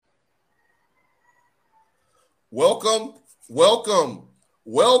Welcome, welcome,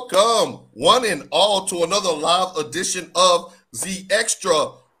 welcome, one and all, to another live edition of The Extra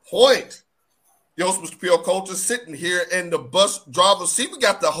Point. Your host, Mr. P.O. Colter, sitting here in the bus driver's seat. We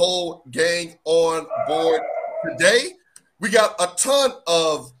got the whole gang on board today. We got a ton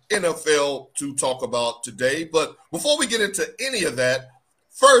of NFL to talk about today. But before we get into any of that,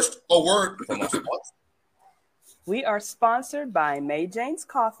 first, a word from our sponsor. We are sponsored by May Jane's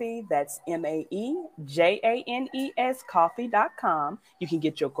Coffee. That's MAEJANES coffee.com. You can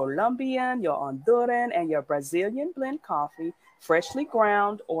get your Colombian, your Honduran, and your Brazilian blend coffee, freshly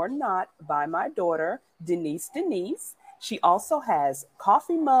ground or not, by my daughter, Denise. She also has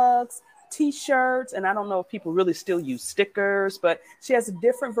coffee mugs, T-shirts, and I don't know if people really still use stickers, but she has a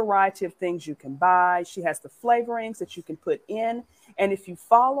different variety of things you can buy. She has the flavorings that you can put in. And if you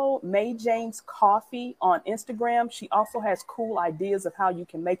follow May Jane's Coffee on Instagram, she also has cool ideas of how you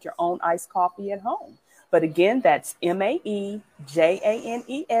can make your own iced coffee at home. But again, that's MAEJANES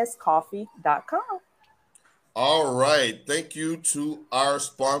coffee.com. All right. Thank you to our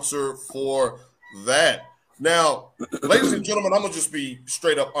sponsor for that. Now, ladies and gentlemen, I'm going to just be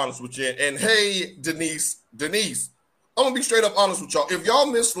straight up honest with you. And hey, Denise, I'm going to be straight up honest with y'all. If y'all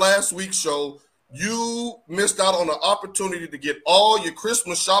missed last week's show, you missed out on an opportunity to get all your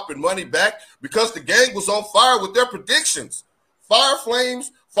Christmas shopping money back because the gang was on fire with their predictions. Fire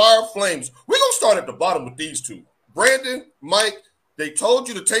flames. We're going to start at the bottom with these two. Brandon, Mike, they told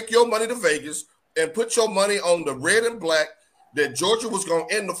you to take your money to Vegas and put your money on the red and black, that Georgia was going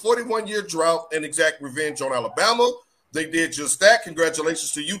to end the 41-year drought and exact revenge on Alabama. They did just that.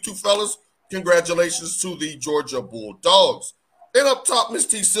 Congratulations to you two fellas. Congratulations to the Georgia Bulldogs. And up top, Miss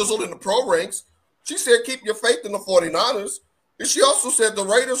T sizzled in the pro ranks. She said, keep your faith in the 49ers. And she also said the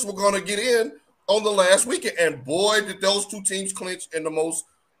Raiders were going to get in on the last weekend. And boy, did those two teams clinch in the most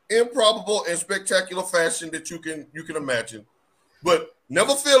improbable and spectacular fashion that you can imagine. But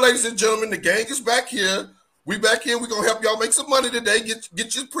never fear, ladies and gentlemen, the gang is back here. We back here. We're going to help y'all make some money today.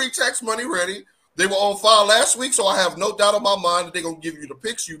 Get your pre-tax money ready. They were on fire last week, so I have no doubt in my mind that they're going to give you the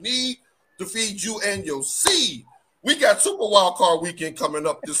picks you need to feed you and your seed. We got Super Wild Card Weekend coming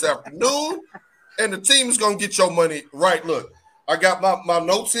up this afternoon, and the team is going to get your money right. Look, I got my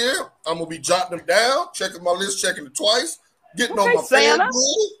notes here. I'm going to be jotting them down, checking my list, checking it twice, getting on my fan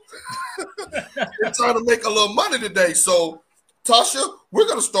rule, and trying to make a little money today. So, Tasha, we're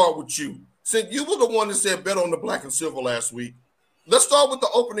going to start with you. Since you were the one that said bet on the black and silver last week, let's start with the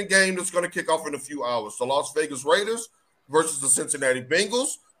opening game that's going to kick off in a few hours. The Las Vegas Raiders versus the Cincinnati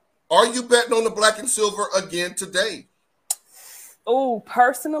Bengals. Are you betting on the black and silver again today? Oh,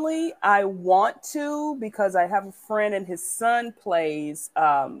 personally, I want to because I have a friend and his son plays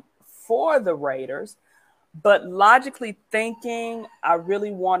for the Raiders. But logically thinking, I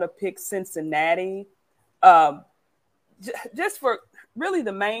really want to pick Cincinnati. Just for really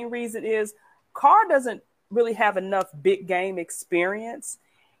the main reason is Carr doesn't really have enough big game experience.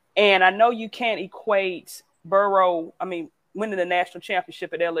 And I know you can't equate Burrow. I mean, winning the national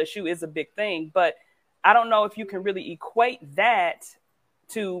championship at LSU is a big thing, but I don't know if you can really equate that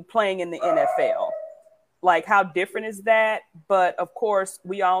to playing in the NFL. Like, how different is that? But of course,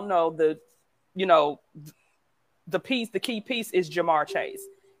 we all know the key piece is Jamar Chase.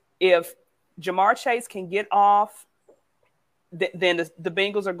 If Jamar Chase can get off, then the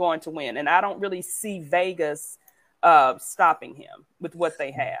Bengals are going to win. And I don't really see Vegas stopping him with what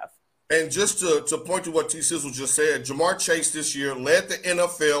they have. And just to point to what T. Sizzle just said, Jamar Chase this year led the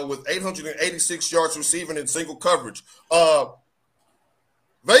NFL with 886 yards receiving in single coverage.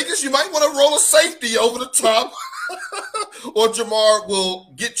 Vegas, you might want to roll a safety over the top or Jamar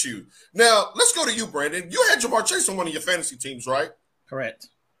will get you. Now, let's go to you, Brandon. You had Jamar Chase on one of your fantasy teams, right? Correct.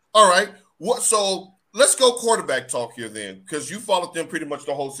 All right. So let's go quarterback talk here then, because you followed them pretty much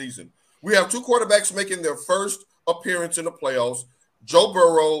the whole season. We have two quarterbacks making their first appearance in the playoffs, Joe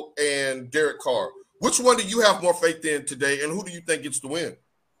Burrow and Derek Carr. Which one do you have more faith in today, and who do you think gets the win?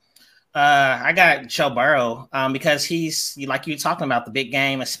 I got Joe Burrow because he's, like you were talking about, the big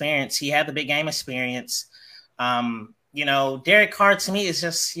game experience. He had the big game experience. Derek Carr to me is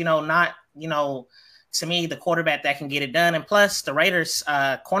just, not, to me, the quarterback that can get it done. And plus, the Raiders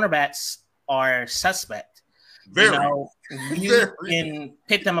cornerbacks are suspect. Very. You can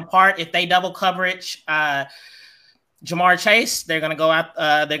pick them apart if they double coverage. Jamar Chase, they're gonna go out.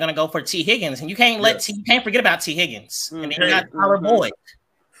 They're gonna go for T. Higgins, and you can't you can't forget about T. Higgins. Mm-hmm. And then you got Tyler Boyd.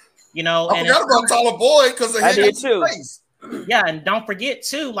 I forgot about Tyler Boyd because of Higgins' face. Yeah, and don't forget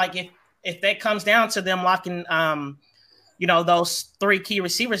too, like if that comes down to them locking, those three key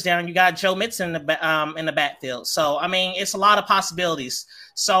receivers down, you got Joe Mixon in the backfield. So I mean, it's a lot of possibilities.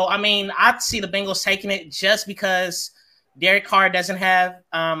 So, I mean, I see the Bengals taking it just because Derek Carr doesn't have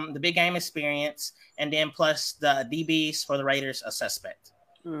the big game experience, and then plus the DBs for the Raiders a suspect.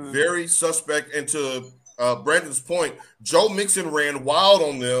 Very suspect. And to Brandon's point, Joe Mixon ran wild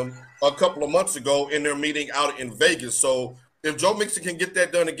on them a couple of months ago in their meeting out in Vegas. So if Joe Mixon can get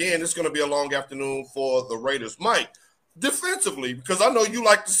that done again, it's going to be a long afternoon for the Raiders. Mike, defensively, because I know you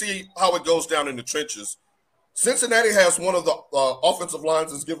like to see how it goes down in the trenches, Cincinnati has one of the offensive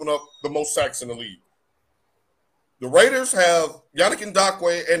lines that's given up the most sacks in the league. The Raiders have Yannick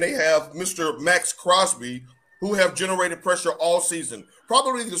Ngakoue and they have Mr. Max Crosby, who have generated pressure all season.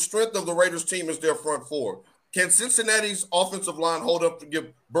 Probably the strength of the Raiders team is their front four. Can Cincinnati's offensive line hold up to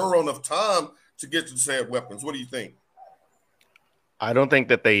give Burrow enough time to get to the said weapons? What do you think? I don't think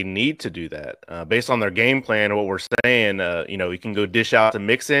that they need to do that. Based on their game plan, what we're saying, you can go dish out to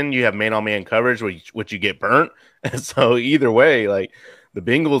Mixon. You have man-on-man coverage, which you get burnt. And so either way, like the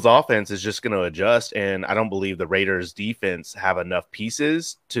Bengals offense is just going to adjust, and I don't believe the Raiders defense have enough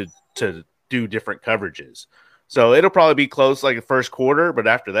pieces to do different coverages. So it'll probably be close like the first quarter, but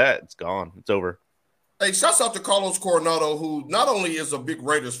after that, it's gone. It's over. Hey, shouts out to Carlos Coronado, who not only is a big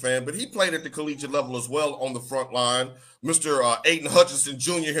Raiders fan, but he played at the collegiate level as well on the front line. Mr. Aiden Hutchinson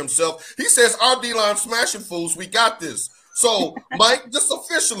Jr. himself. He says, our D-line smashing fools, we got this. So, Mike, just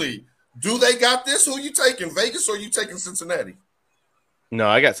officially, do they got this? Who you taking, Vegas or you taking Cincinnati? No,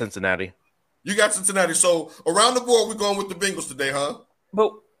 I got Cincinnati. You got Cincinnati. So, around the board, we're going with the Bengals today, huh?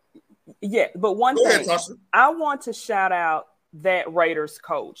 But one thing, I want to shout out that Raiders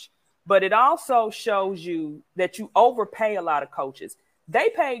coach. But it also shows you that you overpay a lot of coaches. They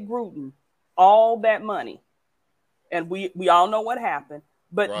paid Gruden all that money. And we all know what happened.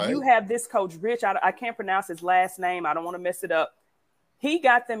 But You have this coach, Rich, I can't pronounce his last name. I don't want to mess it up. He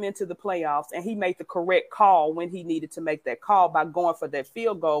got them into the playoffs, and he made the correct call when he needed to make that call by going for that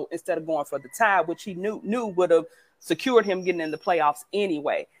field goal instead of going for the tie, which he knew would have secured him getting in the playoffs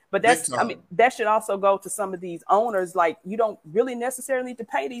anyway. But that should also go to some of these owners. Like, you don't really necessarily need to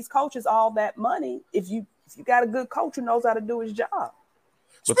pay these coaches all that money if you got a good coach who knows how to do his job.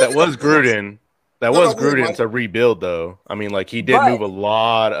 But that was Gruden. That was Gruden to rebuild, though. I mean, like, he did move a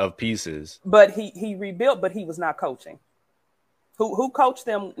lot of pieces. But he rebuilt, but he was not coaching. Who coached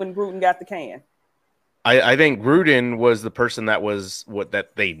them when Gruden got the can? I think Gruden was the person that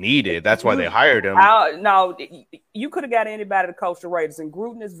they needed. That's why they hired him. No, you could have got anybody to coach the Raiders, and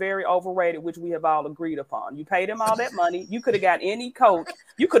Gruden is very overrated, which we have all agreed upon. You paid him all that money. You could have got any coach.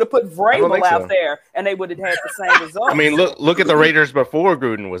 You could have put Vrabel out there, and they would have had the same results. I mean, look at the Raiders before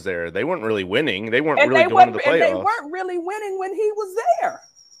Gruden was there. They weren't really winning. They weren't really going to the playoffs. And they weren't really winning when he was there.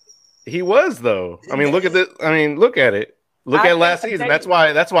 He was, though. I mean, look at this. I mean, look at it. Look at last season. That's why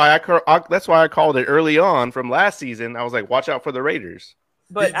I called it early on from last season. I was like, watch out for the Raiders.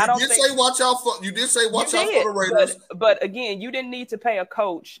 But I don't think you did say watch out for the Raiders. But again, you didn't need to pay a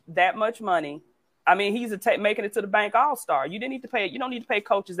coach that much money. I mean, he's making it to the bank all-star. You don't need to pay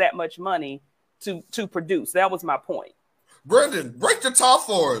coaches that much money to produce. That was my point. Brendan, break the top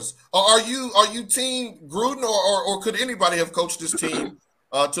for us. Are you team Gruden or could anybody have coached this team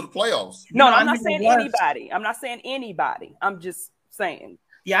to the playoffs? No, I'm not saying anybody. I'm not saying anybody. I'm just saying.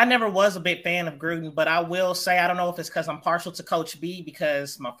 Yeah, I never was a big fan of Gruden, but I will say, I don't know if it's because I'm partial to Coach B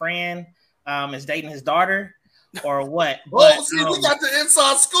because my friend is dating his daughter or what. We got the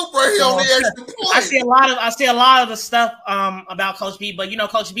inside scoop right here on the extra point. I see a lot of the stuff about Coach B, but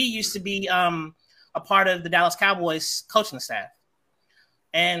Coach B used to be a part of the Dallas Cowboys coaching staff.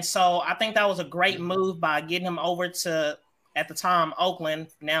 And so I think that was a great move by getting him over to, at the time, Oakland,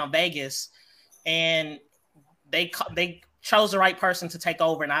 now Vegas, and they chose the right person to take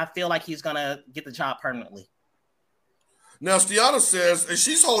over, and I feel like he's going to get the job permanently. Now, Stiana says, and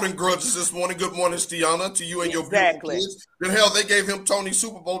she's holding grudges this morning. Good morning, Stiana, to you and your beautiful kids. Then hell, they gave him Tony's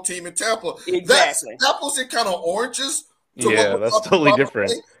Super Bowl team in Tampa. Exactly. That's apples and kind of oranges. That's totally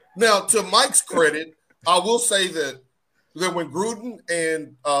different. Now, to Mike's credit, I will say that when Gruden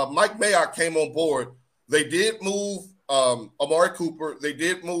and Mike Mayock came on board, they did move Amari Cooper. They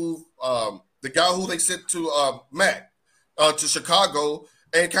did move the guy who they sent to Mac to Chicago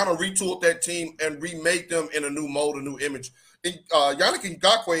and kind of retooled that team and remade them in a new mold, a new image. Yannick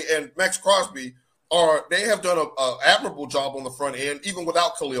Ngakoue and Max Crosby they have done an admirable job on the front end, even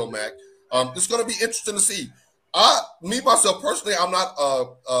without Khalil Mack. It's going to be interesting to see. Myself personally, I'm not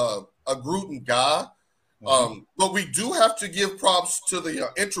a Gruden guy. But we do have to give props to the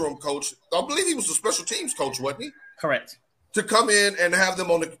interim coach. I believe he was the special teams coach, wasn't he? Correct. To come in and have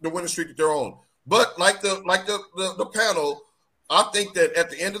them on the winning streak that they're on. But like the panel, I think that at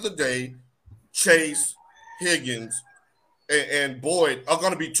the end of the day, Chase, Higgins, and Boyd are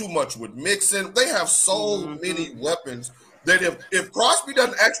going to be too much with Mixon. They have so many weapons that if Crosby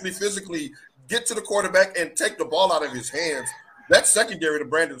doesn't actually physically get to the quarterback and take the ball out of his hands, that secondary, to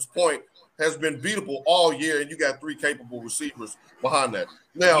Brandon's point, has been beatable all year, and you got 3 capable receivers behind that.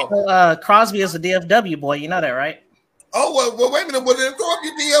 Now, Crosby is a DFW boy. You know that, right? Oh, well wait a minute. Well, then throw up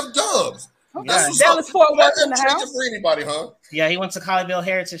your DF Dubs. Okay. Dallas Fort Worth in the house. For anybody, huh? Yeah, he went to Colleyville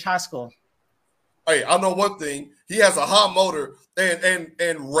Heritage High School. Hey, I know one thing. He has a high motor,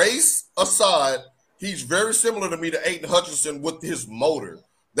 and race aside, he's very similar to me to Aiden Hutchinson with his motor.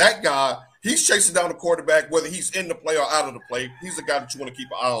 That guy, he's chasing down the quarterback, whether he's in the play or out of the play. He's the guy that you want to keep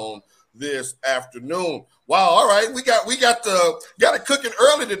an eye on this afternoon. Wow, all right. We got it cooking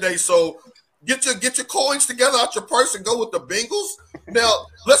early today, so get your coins together out your purse and go with the Bengals. Now,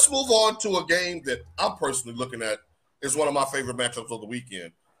 let's move on to a game that I'm personally looking at is one of my favorite matchups of the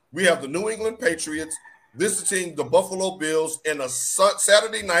weekend. We have the New England Patriots visiting the Buffalo Bills in a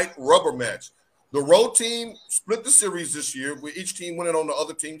Saturday night rubber match. The road team split the series this year, with each team winning on the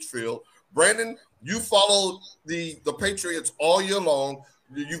other team's field. Brandon, you followed the Patriots all year long.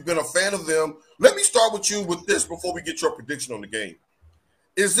 You've been a fan of them. Let me start with you with this before we get your prediction on the game.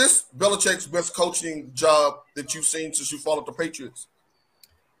 Is this Belichick's best coaching job that you've seen since you followed the Patriots?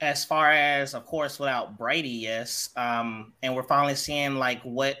 As far as, of course, without Brady, yes. And we're finally seeing like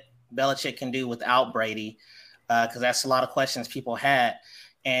what Belichick can do without Brady, because that's a lot of questions people had.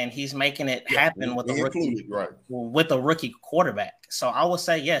 And he's making it happen with a rookie quarterback. So I would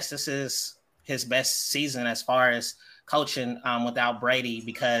say, yes, this is his best season as far as coaching without Brady,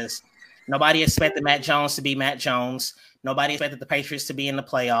 because nobody expected Matt Jones to be Matt Jones. Nobody expected the Patriots to be in the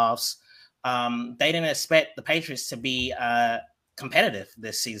playoffs. They didn't expect the Patriots to be competitive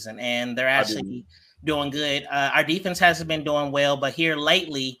this season, and they're actually doing good. Our defense hasn't been doing well, but here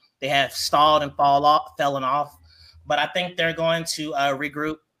lately they have stalled and fallen off. But I think they're going to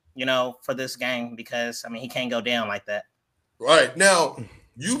regroup, for this game, because, he can't go down like that. Right. Now,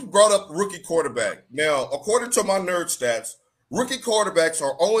 you brought up rookie quarterback. Now, according to my nerd stats, rookie quarterbacks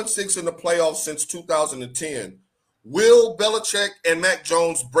are 0-6 in the playoffs since 2010. Will Belichick and Mac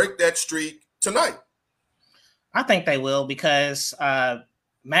Jones break that streak tonight? I think they will, because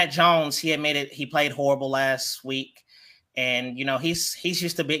Matt Jones, he admitted he played horrible last week. And, he's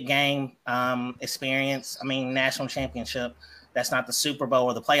used to big game experience. National championship. That's not the Super Bowl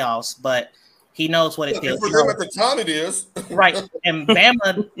or the playoffs, but he knows what it feels. For them at the time it is. Right. And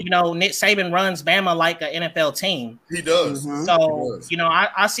Bama, Nick Saban runs Bama like an NFL team. He does. Mm-hmm. So, he does.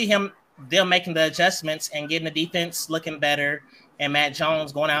 I see them making the adjustments and getting the defense looking better, and Matt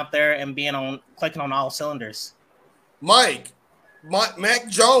Jones going out there and clicking on all cylinders. Mac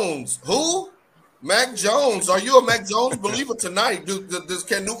Jones. Who? Mac Jones. Are you a Mac Jones believer tonight?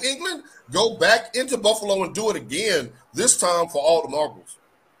 Can New England go back into Buffalo and do it again, this time for all the marbles?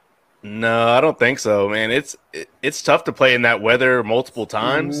 No, I don't think so, man. It's tough to play in that weather multiple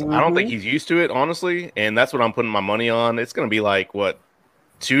times. Mm-hmm. I don't think he's used to it, honestly, and that's what I'm putting my money on. It's going to be like,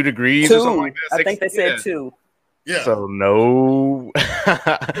 2 degrees or something like that? I think they said 2. Yeah. So no.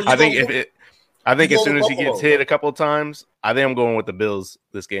 I think as soon as he gets hit a couple of times, I think I'm going with the Bills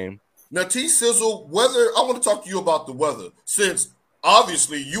this game. Now, T-Sizzle, I want to talk to you about the weather, since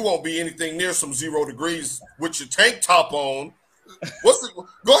obviously you won't be anything near some 0 degrees with your tank top on.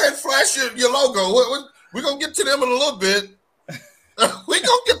 Go ahead and flash your logo. We're going to get to them in a little bit. We're going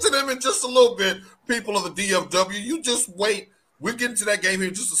to get to them in just a little bit, people of the DFW. You just wait. We'll get into that game here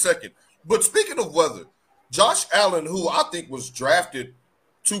in just a second. But speaking of weather, Josh Allen, who I think was drafted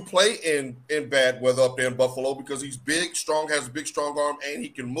to play in bad weather up there in Buffalo because he's big, strong, has a big, strong arm, and he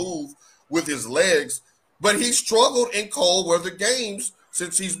can move with his legs. But he struggled in cold weather games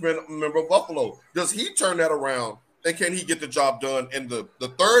since he's been a member of Buffalo. Does he turn that around, and can he get the job done in the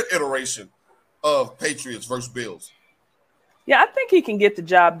third iteration of Patriots versus Bills? Yeah, I think he can get the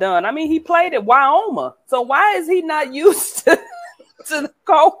job done. He played at Wyoming, so why is he not used to the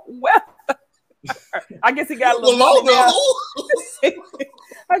cold weather? I guess he got a little money.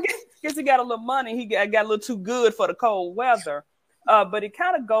 I guess he got a little money. He got a little too good for the cold weather. But it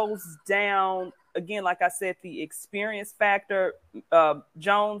kind of goes down, again, like I said, the experience factor.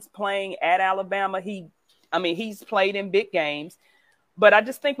 Jones playing at Alabama, he's played in big games. But I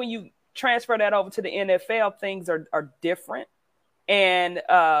just think when you transfer that over to the NFL, things are different. And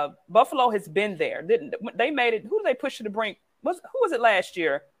Buffalo has been there. They made it. Who did they push to the brink? Who was it last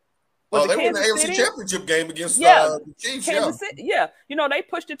year? They were in the AFC Championship game against the Chiefs. Kansas City. Yeah. They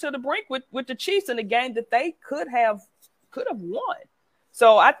pushed it to the brink with the Chiefs in a game that they could have won.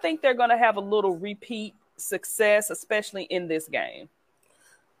 So I think they're going to have a little repeat success, especially in this game.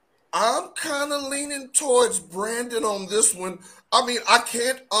 I'm kind of leaning towards Brandon on this one. I mean, I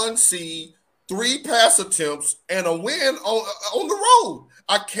can't unsee 3 pass attempts and a win on the road.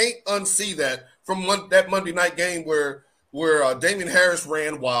 I can't unsee that from that Monday night game where Damian Harris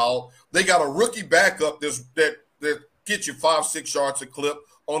ran wild. They got a rookie backup that gets you 5-6 yards a clip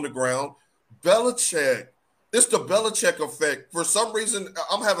on the ground. Belichick. It's the Belichick effect. For some reason,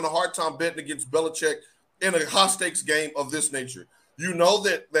 I'm having a hard time betting against Belichick in a high-stakes game of this nature. You know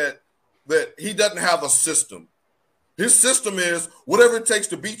that he doesn't have a system. His system is whatever it takes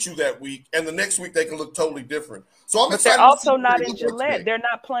to beat you that week, and the next week they can look totally different. So I'm excited. They're also not in Gillette. They're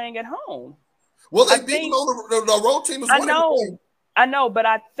not playing at home. Well, they beat them on the road team. I know, but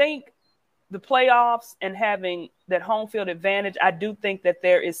I think the playoffs and having that home field advantage, I do think that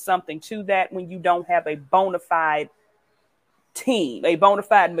there is something to that when you don't have a bona fide team, a bona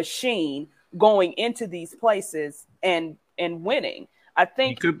fide machine going into these places and winning. I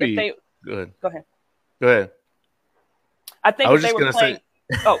think it could be good. Go ahead. Go ahead. I think if they were playing.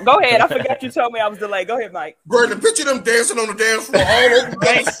 Oh, go ahead. I forgot you told me I was delayed. Go ahead, Mike. Brandon, picture them dancing on the dance floor all over the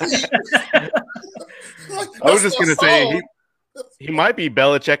I was just going to say he might be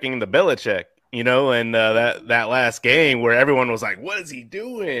Belichicking the Belichick, you know, and that last game where everyone was like, what is he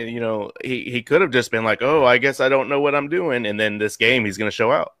doing? You know, he could have just been like, oh, I guess I don't know what I'm doing. And then this game, he's going to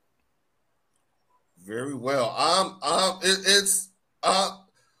show out. Very well.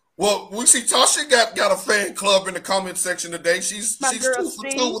 Well, we see Tasha got a fan club in the comment section today. She's 2 for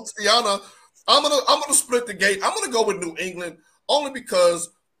 2 with Tiana. I'm gonna split the gate. I'm gonna go with New England only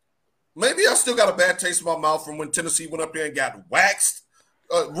because maybe I still got a bad taste in my mouth from when Tennessee went up there and got waxed,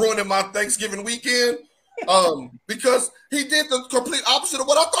 ruining my Thanksgiving weekend. Because he did the complete opposite of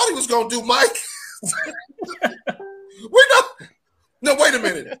what I thought he was gonna do, Mike. No, wait a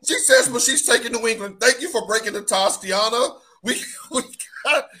minute. She says, but she's taking New England. Thank you for breaking the toss, Tiana. We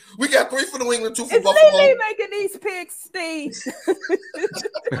got 3 for New England, 2 for Buffalo. It's Lily making these picks, Steve.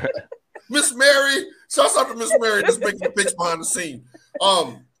 Miss Mary, shouts out to Miss Mary just making the picks behind the scene.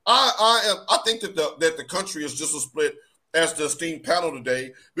 I think that the country is just as split as the esteemed panel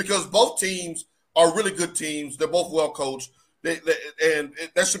today because both teams are really good teams. They're both well coached, and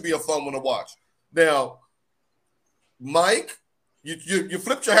that should be a fun one to watch. Now, Mike, you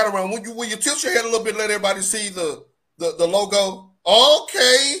flipped your head around. Will you tilt your head a little bit, let everybody see the logo?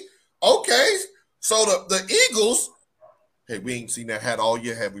 Okay. So the Eagles. Hey, we ain't seen that hat all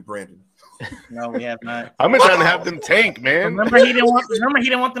year, have we, Brandon? No, we have not. I've been trying to have them tank, man. Remember, he didn't want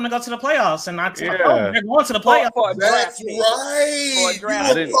them to go to the playoffs, and they're going to the playoffs. That's right. You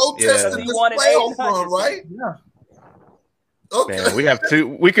were protesting this playoff run, right? Yeah. Okay. Man, we have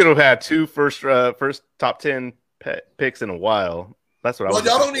 2. We could have had 2 first top 10 picks in a while. That's what I was.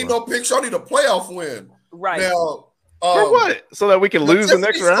 Well, y'all don't need no picks. Y'all need a playoff win, right? Now. For what? So that we can lose the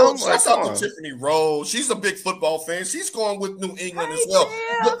next round? Shouts out to Tiffany Rose. She's a big football fan. She's going with New England as well.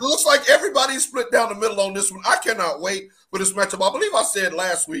 It looks like everybody's split down the middle on this one. I cannot wait for this matchup. I believe I said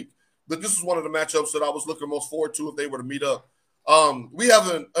last week that this is one of the matchups that I was looking most forward to if they were to meet up. We have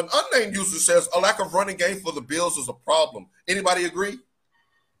an unnamed user says a lack of running game for the Bills is a problem. Anybody agree?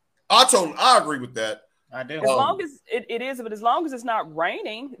 I agree with that. I do. As long as it is, but as long as it's not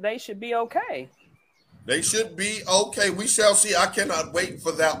raining, they should be okay. They should be okay. We shall see. I cannot wait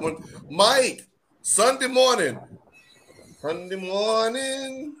for that one. Mike, Sunday morning. We're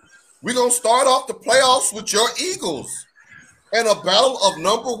going to start off the playoffs with your Eagles and a battle of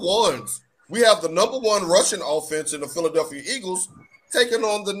number ones. We have the number 1 rushing offense in the Philadelphia Eagles taking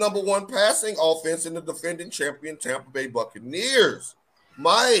on the number 1 passing offense in the defending champion Tampa Bay Buccaneers.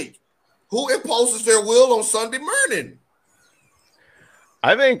 Mike, who imposes their will on Sunday morning?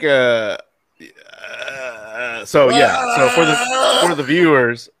 I think so for the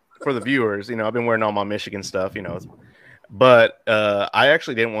viewers, you know, I've been wearing all my Michigan stuff, you know, but I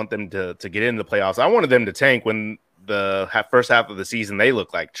actually didn't want them to get into the playoffs. I wanted them to tank when the first half of the season they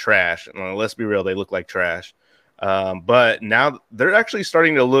look like trash. Let's be real, they look like trash. But now they're actually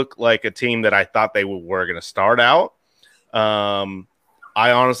starting to look like a team that I thought they were going to start out.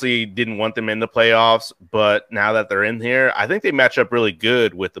 I honestly didn't want them in the playoffs, but now that they're in here, I think they match up really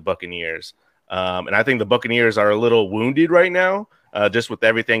good with the Buccaneers. And I think the Buccaneers are a little wounded right now, just with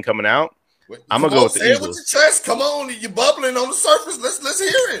everything coming out. I'm gonna go with the Eagles. With your chest. Come on, you're bubbling on the surface. Let's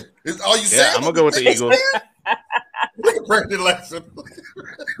hear it. Are you saying? I'm gonna go with the Eagles. Look at Brandon laughing.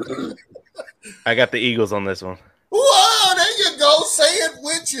 I got the Eagles on this one. Wow, there you go. Say it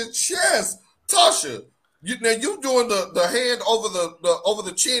with your chest, Tasha. You doing the hand over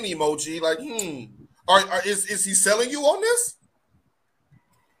the chin emoji? Like, is he selling you on this?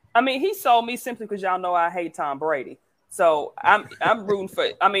 I mean, he sold me simply because y'all know I hate Tom Brady. So I'm rooting for.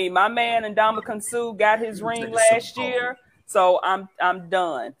 I mean, my man Ndamukong Suh got his ring last year, so I'm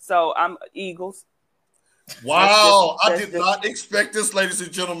done. So I'm Eagles. Wow, I did not expect this, ladies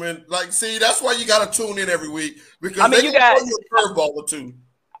and gentlemen. Like, see, that's why you got to tune in every week because they can throw you a curveball or two.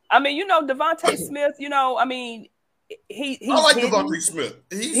 I mean, Devontae Smith. I mean, he's I like hitting, Devontae Smith.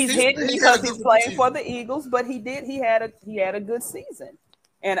 He's hitting because he's playing for the Eagles, but he had a good season.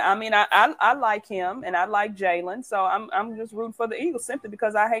 And I mean, I like him, and I like Jalen, so I'm just rooting for the Eagles simply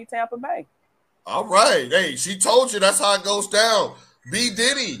because I hate Tampa Bay. All right, hey, she told you that's how it goes down. B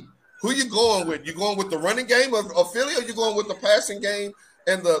Diddy, who you going with? You going with the running game of Philly, or you going with the passing game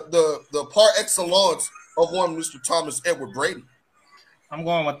and the par excellence of one Mr. Thomas Edward Brady? I'm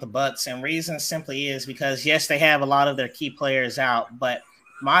going with the Bucks, and reason simply is because yes, they have a lot of their key players out, but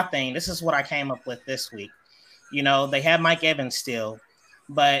my thing, this is what I came up with this week. They have Mike Evans still.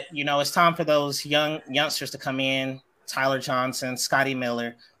 But, it's time for those youngsters to come in, Tyler Johnson, Scotty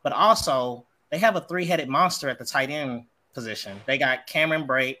Miller. But also, they have a three-headed monster at the tight end position. They got Cameron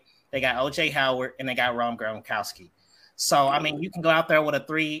Brate, they got O.J. Howard, and they got Rob Gronkowski. So, I mean, you can go out there with a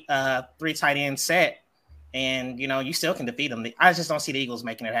three tight end set, and, you still can defeat them. I just don't see the Eagles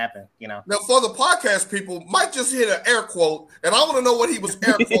making it happen, Now, for the podcast people, Mike just hit an air quote, and I want to know what he was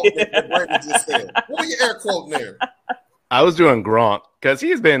air quoting that Brandon just said. What were you air quoting there? I was doing Gronk because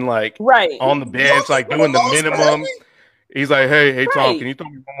he's been on the bench, doing the minimum. He's like, hey, Tom, can you throw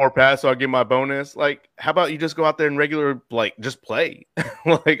me one more pass so I'll get my bonus? Like, how about you just go out there and just play?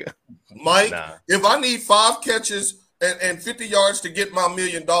 Mike, if I need 5 catches and 50 yards to get my $1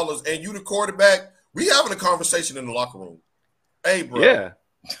 million and you the quarterback, we having a conversation in the locker room. Hey, bro. Yeah.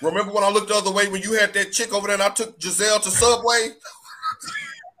 Remember when I looked the other way when you had that chick over there and I took Giselle to Subway?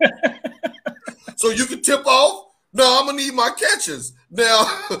 So you could tip off? No, I'm going to need my catches. Now,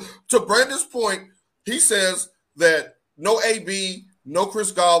 to Brandon's point, he says that no AB, no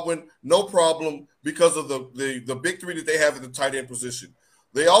Chris Godwin, no problem because of the big three that they have at the tight end position.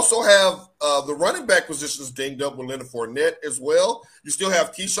 They also have the running back positions dinged up with Leonard Fournette as well. You still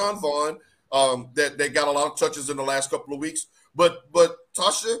have Keyshawn Vaughn that they got a lot of touches in the last couple of weeks. But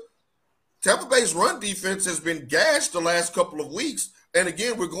Tasha, Tampa Bay's run defense has been gashed the last couple of weeks. And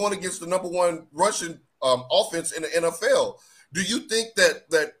again, we're going against the number one rushing offense in the NFL. Do you think that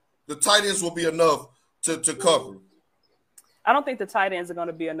the tight ends will be enough to cover? I don't think the tight ends are going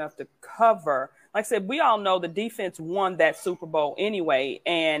to be enough to cover. Like I said, we all know the defense won that Super Bowl anyway.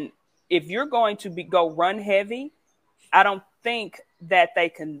 And if you're going to go run heavy, I don't think that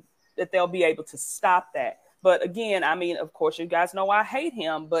they'll be able to stop that. But again, I mean, of course, you guys know I hate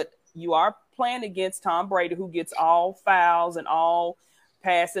him, but you are playing against Tom Brady, who gets all fouls and all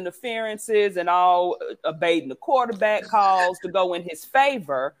pass interferences and all abating the quarterback calls to go in his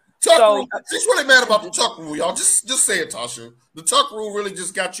favor. She's really mad about the tuck rule, y'all. Just say it, Tasha. The tuck rule really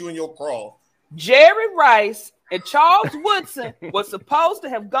just got you in your crawl. Jerry Rice and Charles Woodson was supposed to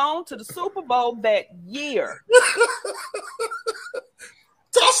have gone to the Super Bowl that year.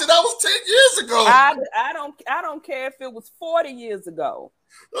 Tasha, that was 10 years ago. I don't care if it was 40 years ago.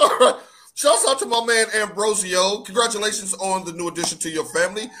 All right. Shouts out to my man Ambrosio. Congratulations on the new addition to your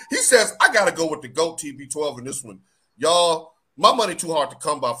family. He says, I got to go with the GOAT TB12 in this one. Y'all, my money too hard to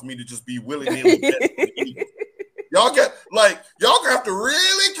come by for me to just be willy-nilly. Y'all gonna have to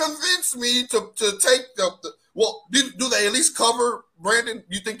really convince me to take do they at least cover, Brandon?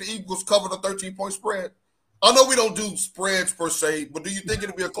 You think the Eagles cover the 13-point spread? I know we don't do spreads per se, but do you think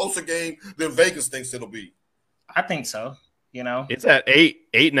it'll be a closer game than Vegas thinks it'll be? I think so. It's at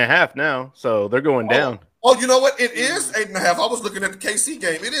 8.5 now, so they're going down. Oh, you know what? It is 8.5. I was looking at the KC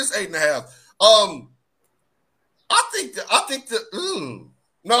game. It is 8.5. I think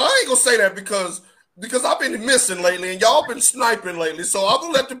no, I ain't gonna say that because I've been missing lately and y'all been sniping lately. So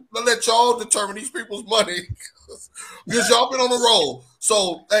I'm gonna let y'all determine these people's money because y'all been on the roll.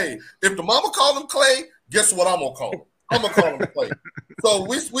 So hey, if the mama call him Clay, guess what I'm gonna call him? I'm gonna call him Clay. So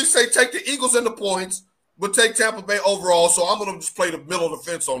we say take the Eagles in the points, but take Tampa Bay overall. So I'm going to just play the middle of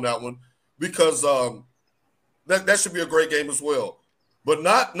the fence on that one because that should be a great game as well. But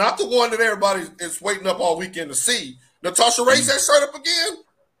not the one that everybody is waiting up all weekend to see. Natasha, raise that shirt up again.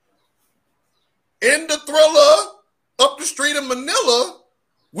 In the thriller, up the street in Manila,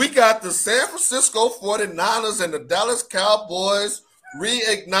 we got the San Francisco 49ers and the Dallas Cowboys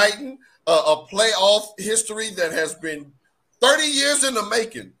reigniting a playoff history that has been 30 years in the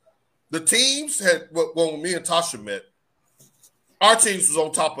making. The teams had, when me and Tasha met, our teams was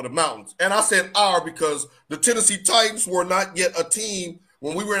on top of the mountains. And I said our because the Tennessee Titans were not yet a team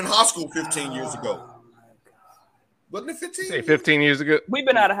when we were in high school 15 years ago. Wasn't it 15? Say 15 years ago. We've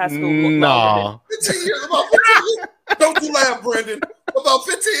been out of high school. No. 15 years, about 15 years. Don't you laugh, Brandon. About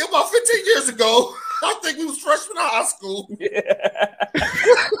 15 years ago, I think we was freshmen in high school. and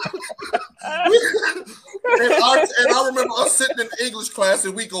I remember us sitting in English class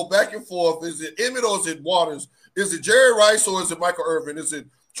and we go back and forth. Is it Emmett or is it Waters? Is it Jerry Rice or is it Michael Irvin? Is it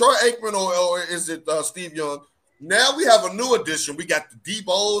Troy Aikman or is it Steve Young? Now we have a new addition. We got the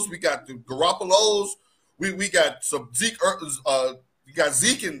Debos, we got the Garoppolos, we got some Zeke, we got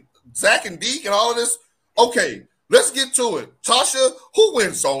Zeke and Zach and Deke and all of this. Okay, let's get to it. Tasha, who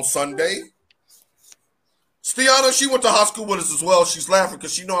wins on Sunday? Stiana, she went to high school with us as well. She's laughing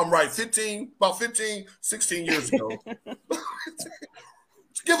because she know I'm right. 16 years ago.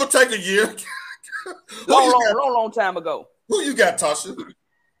 Give or take a year. long time ago. Who you got, Tasha?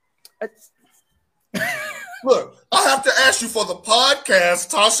 Look, I have to ask you for the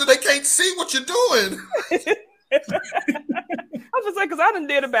podcast, Tasha. They can't see what you're doing. I was just saying, because I done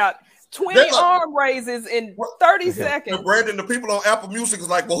did about 20 arm raises in 30 seconds. And Brandon, the people on Apple Music is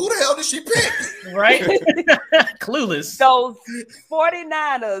like, well, who the hell did she pick? Right? Clueless. Those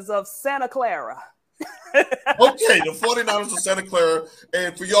 49ers of Santa Clara. Okay, the 49ers of Santa Clara.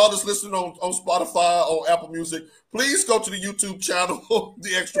 And for y'all that's listening on Spotify, on Apple Music, please go to the YouTube channel,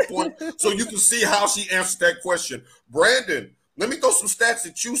 The Extra Point, so you can see how she answered that question. Brandon, let me throw some stats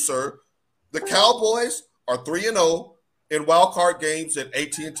at you, sir. The Cowboys are 3-0 in wild card games at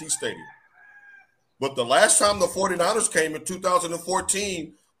AT&T Stadium. But the last time the 49ers came in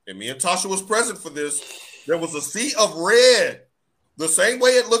 2014, and me and Tasha was present for this, there was a sea of red. The same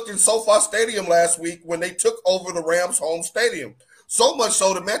way it looked in SoFi Stadium last week when they took over the Rams' home stadium. So much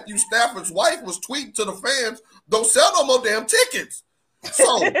so that Matthew Stafford's wife was tweeting to the fans, don't sell no more damn tickets.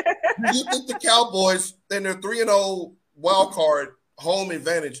 So, do you think the Cowboys and their 3-0 wild card home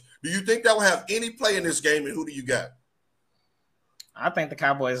advantage, do you think that will have any play in this game, and who do you got? I think the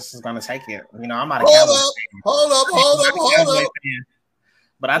Cowboys is going to take it. You know, I'm not a Hold Cowboys up. fan.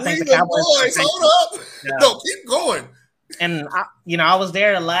 But I think the Cowboys. Hold up. Yeah. No, keep going. And I was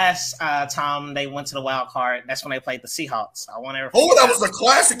there last time they went to the wild card. That's when they played the Seahawks. I won't ever. Oh, that was a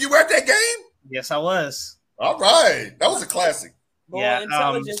classic. You were at that game? Yes, I was. All right, that was a classic. Boy, yeah,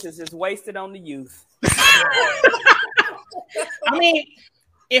 intelligence is just wasted on the youth. I mean,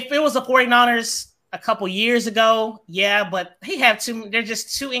 if it was the 49ers a couple years ago, yeah, but they're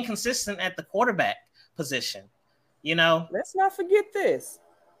just too inconsistent at the quarterback position. You know, let's not forget this.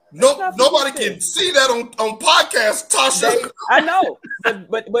 Nobody can see that on podcast, Tasha. I know,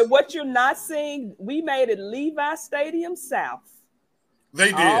 but what you're not seeing, we made it Levi Stadium South.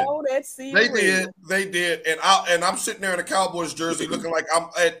 They did. Oh, that's They did. And I'm sitting there in a Cowboys jersey, looking like I'm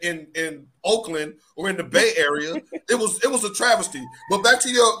in Oakland or in the Bay Area. It was a travesty. But back to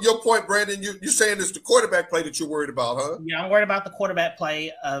your point, Brandon, you're saying it's the quarterback play that you're worried about, huh? Yeah, I'm worried about the quarterback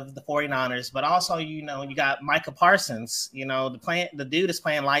play of the 49ers, but also, you got Micah Parsons. You know, the dude is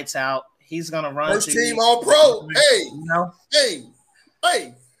playing lights out. He's gonna run first team All Pro. Hey.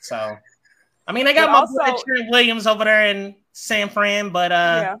 So, I mean, they got my boy Trent Williams over there in San Fran, but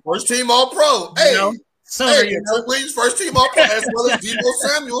first team All Pro. Trent Williams, first team All Pro, as well as Deebo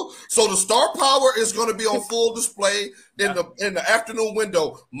Samuel. So the star power is going to be on full display in the afternoon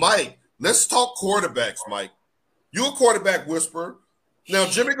window. Mike, let's talk quarterbacks. Mike, you a quarterback whisperer. Now,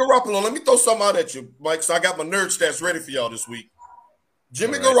 Jimmy Garoppolo. Let me throw something out at you, Mike. So I got my nerd stats ready for y'all this week.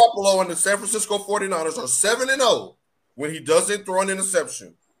 Jimmy Garoppolo and the San Francisco 49ers are 7-0 when he doesn't throw an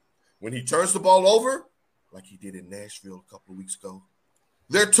interception. When he turns the ball over, like he did in Nashville a couple of weeks ago,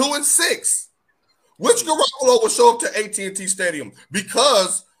 they're 2-6. Which Garoppolo will show up to AT&T Stadium?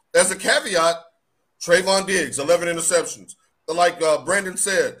 Because, as a caveat, Trayvon Diggs, 11 interceptions. Like Brandon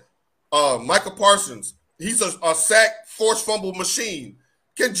said, Micah Parsons, he's a sack, forced fumble machine.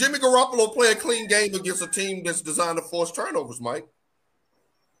 Can Jimmy Garoppolo play a clean game against a team that's designed to force turnovers, Mike?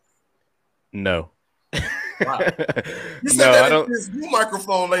 No. Wow. You said that in this new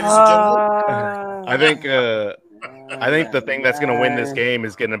microphone, ladies and gentlemen. I think the thing that's going to win this game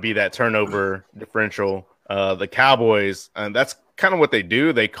is going to be that turnover differential. The Cowboys, and that's kind of what they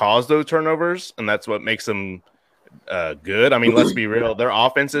do. They cause those turnovers, and that's what makes them good. I mean, let's be real. Their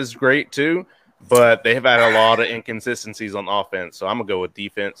offense is great too, but they have had a lot of inconsistencies on offense. So I'm going to go with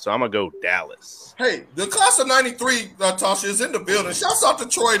defense. So I'm going to go Dallas. Hey, the class of 93, Tasha, is in the building. Shouts out to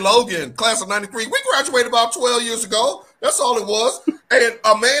Troy Logan, class of 93. We graduated about 12 years ago. That's all it was. And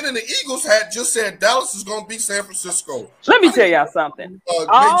a man in the Eagles hat just said Dallas is going to beat San Francisco. Let me tell y'all something.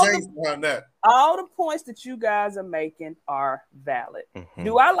 James behind that. All the points that you guys are making are valid. Mm-hmm.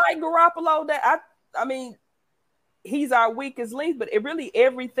 Do I like Garoppolo? I mean, he's our weakest link, but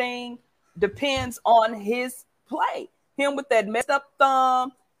everything depends on his play. Him with that messed up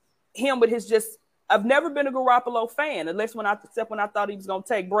thumb, him with his just. I've never been a Garoppolo fan, except when I thought he was going to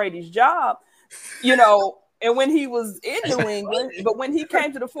take Brady's job, and when he was in New England. But when he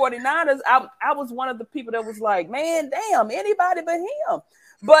came to the 49ers, I was one of the people that was like, man, damn, anybody but him.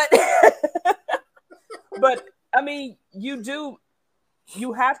 But I mean, you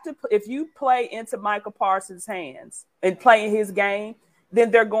have to, if you play into Michael Parsons' hands and play in his game,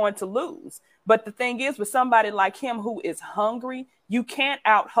 then they're going to lose. But the thing is, with somebody like him who is hungry, you can't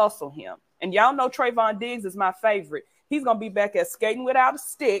out hustle him. And y'all know Trayvon Diggs is my favorite. He's gonna be back at skating without a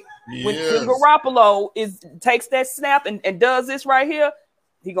stick. Yes. When Garoppolo takes that snap and does this right here,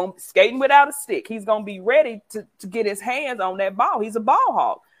 he's gonna be skating without a stick. He's gonna be ready to get his hands on that ball. He's a ball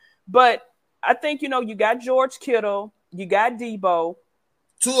hog. But I think, you got George Kittle, you got Debo.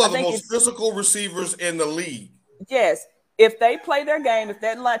 Two of the most physical receivers in the league. Yes. If they play their game, if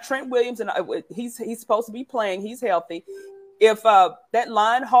that line, Trent Williams, and he's supposed to be playing, he's healthy. If that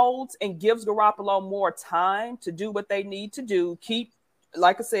line holds and gives Garoppolo more time to do what they need to do,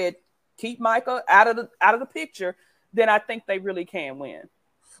 like I said, keep Micah out of the picture, then I think they really can win.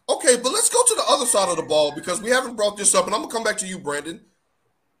 Okay, but let's go to the other side of the ball because we haven't brought this up, and I'm gonna come back to you, Brandon.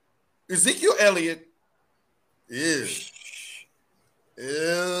 Ezekiel Elliott is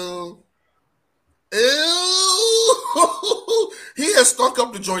he has stunk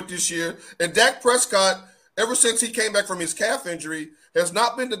up the joint this year, and Dak Prescott, ever since he came back from his calf injury, has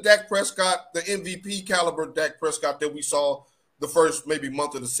not been the Dak Prescott, the MVP caliber Dak Prescott that we saw the first maybe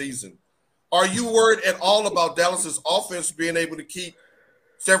month of the season. Are you worried at all about Dallas's offense being able to keep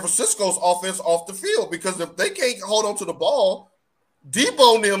San Francisco's offense off the field? Because if they can't hold on to the ball,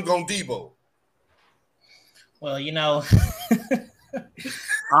 Debo and them gonna Debo. Well,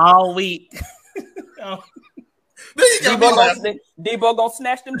 all week. Debo gonna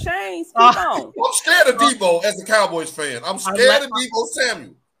snatch them chains. Keep on. I'm scared of Debo as a Cowboys fan. I'm scared of Debo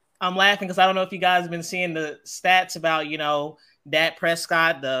Samuel. I'm laughing because I don't know if you guys have been seeing the stats about Dak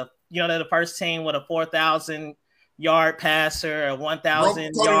Prescott, the first team with a 4,000-yard passer, a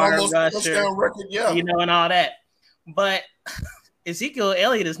 1,000-yard rusher, record, and all that. But Ezekiel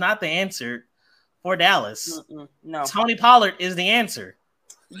Elliott is not the answer for Dallas. No, Tony Pollard is the answer.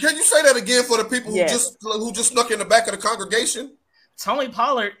 Can you say that again for the people who just snuck in the back of the congregation? Tony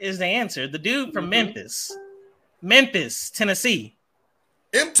Pollard is the answer. The dude from Memphis, Tennessee.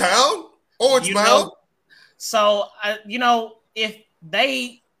 M-Town, Orange Mound. So, if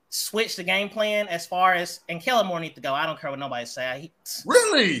they switch the game plan as far as, and Kellen Moore needs to go. I don't care what nobody say.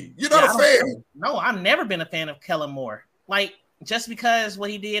 Really? You're not a fan? No, I've never been a fan of Kellen Moore. Like, just because what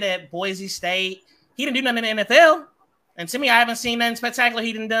he did at Boise State, he didn't do nothing in the NFL. And to me, I haven't seen nothing spectacular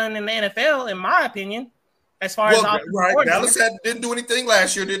he done in the NFL, in my opinion, as far as Dallas didn't do anything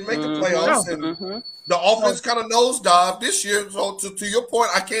last year, didn't make the playoffs, and the offense kind of nosedived this year. So to your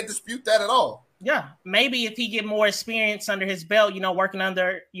point, I can't dispute that at all. Yeah, maybe if he get more experience under his belt, working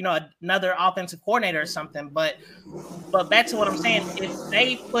under another offensive coordinator or something. But back to what I'm saying, if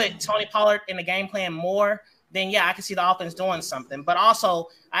they put Tony Pollard in the game plan more, then yeah, I can see the offense doing something. But also,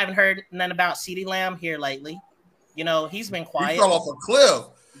 I haven't heard nothing about CeeDee Lamb here lately. He's been quiet. He fell off a cliff.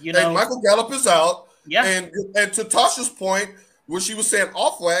 And Michael Gallup is out. Yeah. And to Tasha's point, where she was saying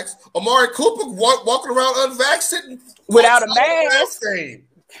off wax, Amari Cooper walking around unvaccinated without a mask.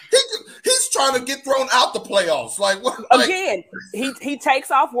 He's trying to get thrown out the playoffs. Again, he takes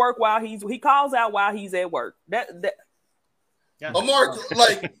off work while he calls out while he's at work. That yeah. Amari,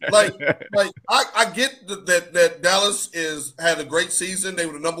 I get that Dallas had a great season. They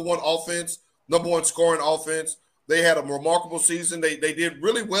were the number one scoring offense. They had a remarkable season. They did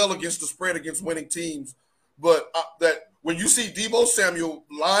really well against the spread against winning teams. But that when you see Debo Samuel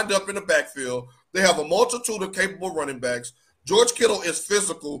lined up in the backfield, they have a multitude of capable running backs. George Kittle is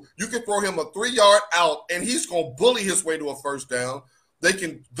physical. You can throw him a 3-yard out, and he's going to bully his way to a first down. They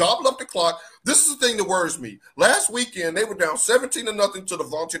can gobble up the clock. This is the thing that worries me. Last weekend, they were down 17-0 to the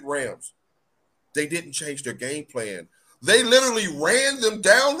vaunted Rams. They didn't change their game plan. They literally ran them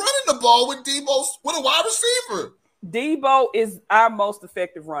down, running the ball with Debo, with a wide receiver. Debo is our most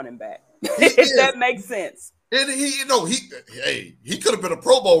effective running back. If that makes sense. And he could have been a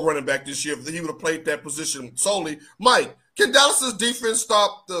Pro Bowl running back this year if he would have played that position solely. Mike, can Dallas's defense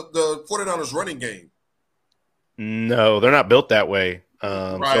stop the 49ers running game? No, they're not built that way.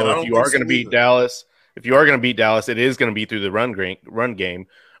 So if you are going to beat Dallas, it is going to be through the run game.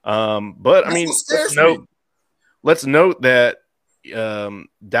 But I mean, let's note that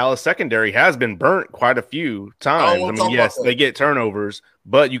Dallas secondary has been burnt quite a few times. I mean, yes, they get turnovers,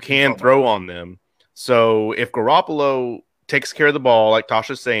 but you can throw on them. So if Garoppolo takes care of the ball, like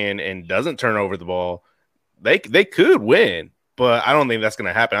Tasha's saying, and doesn't turn over the ball, they could win, but I don't think that's going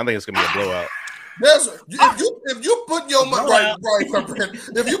to happen. I think it's going to be a blowout. If you put your money right,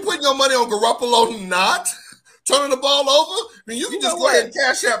 if you put your money on Garoppolo not turning the ball over, then you can just go ahead and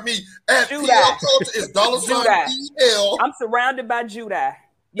cash at me at PL Culture. It's $PL. I'm surrounded by Judah.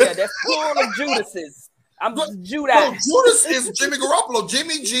 Yeah, that's plural of Judases. I'm Judah. No, Judas is Jimmy Garoppolo.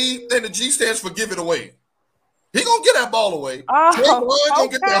 Jimmy G, and the G stands for give it away. He gonna get that ball away. Gonna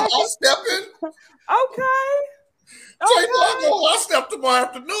get that hot stepping. Okay. Trayvon gonna hot step tomorrow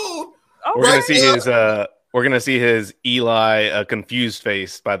afternoon. We're gonna see his Eli confused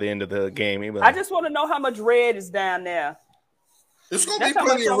face by the end of the game. I just want to know how much red is down there. It's gonna be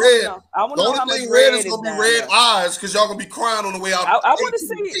plenty of red. The only thing red is gonna be red eyes because y'all gonna be crying on the way out. I want to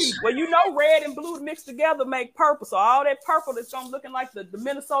see it. Well, you know, red and blue mixed together make purple. So all that purple that's gonna looking like the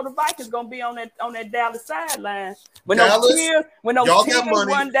Minnesota Vikings gonna be on that Dallas sideline. When those tears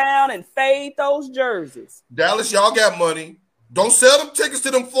run down and fade those jerseys. Dallas, y'all got money. Don't sell them tickets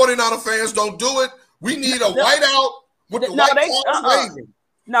to them 49er fans. Don't do it. We need a whiteout with the white waving.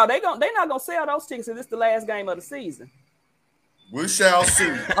 No, they're not gonna sell those tickets if it's the last game of the season. We shall see.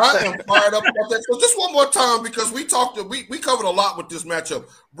 I am fired up about that. So just one more time, because we covered a lot with this matchup.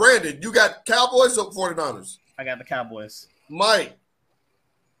 Brandon, you got Cowboys or 49ers? I got the Cowboys. Mike.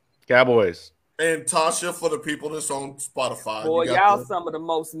 Cowboys. And Tasha, for the people that's on Spotify. Boy, y'all some of the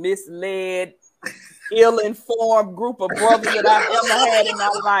most misled, ill-informed group of brothers that I've ever had in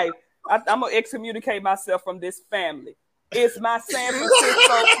my life. I'm going to excommunicate myself from this family. It's my San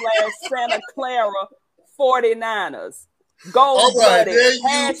Francisco/Santa Clara 49ers. Go, buddy.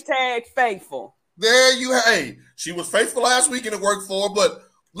 Hashtag faithful. There you hey, she was faithful last week and it worked for her, but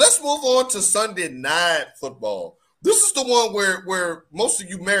let's move on to Sunday night football. This is the one where most of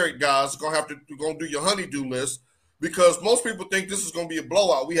you married guys are gonna do your honey-do list, because most people think this is gonna be a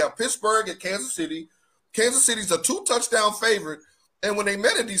blowout. We have Pittsburgh at Kansas City. Kansas City's a 2-touchdown favorite, and when they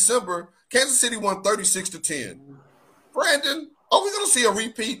met in December, Kansas City won 36-10. Brandon, are we gonna see a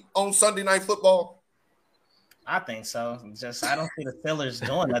repeat on Sunday night football? I think so. I don't see the Steelers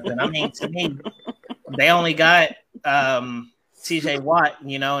doing nothing. I mean, to me, they only got T.J. Watt,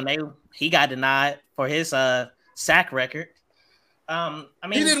 and he got denied for his sack record. I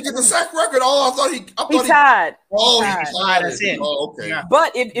mean, he didn't get the sack record. Oh, I thought he tied. Oh, he tied. That's it. Oh, okay. Yeah.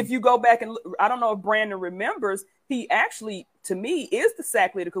 But if you go back and look, I don't know if Brandon remembers, he actually, to me, is the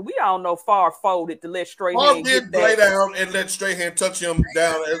sack leader, because we all know Favre folded to let Strahan did play down and let Strahan touch him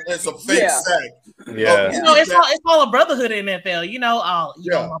down as a fake sack. Yeah. It's all a brotherhood in NFL.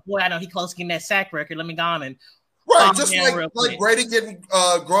 My boy, I know he close to getting that sack record. Let me go on and just like Brady getting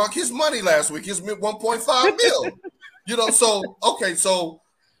Gronk his money last week, his 1.5 mil.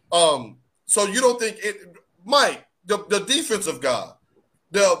 So you don't think it, Mike, the defensive guy,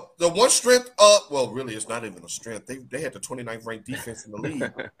 the one strength well, really it's not even a strength. They had the 29th ranked defense in the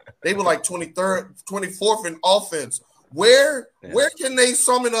league. They were like 23rd, 24th in offense. Where can they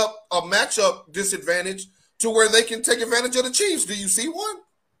summon up a matchup disadvantage to where they can take advantage of the Chiefs? Do you see one?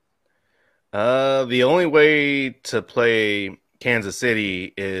 The only way to play Kansas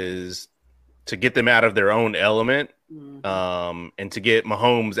City is to get them out of their own element, and to get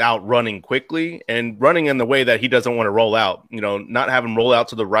Mahomes out running quickly and running in the way that he doesn't want to roll out. Not have him roll out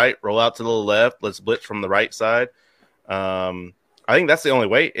to the right, roll out to the left. Let's blitz from the right side. I think that's the only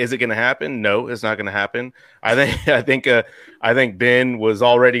way. Is it going to happen? No, it's not going to happen. I think Ben was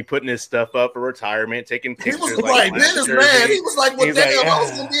already putting his stuff up for retirement, taking pictures. He was right. Ben is mad. He was like, "What the hell? I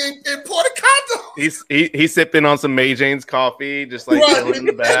was going to be in Puerto Rico." He's sipping on some May Jane's coffee, just like chilling in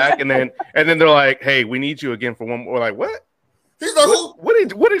the back, and then they're like, "Hey, we need you again for one more." Like, what? He's like,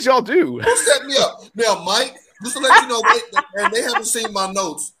 what did y'all do? Who set me up? Now, Mike, just to let you know, and they haven't seen my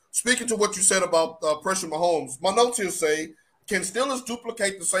notes. Speaking to what you said about pressure Mahomes, my notes here say, can Steelers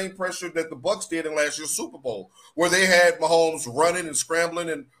duplicate the same pressure that the Bucs did in last year's Super Bowl, where they had Mahomes running and scrambling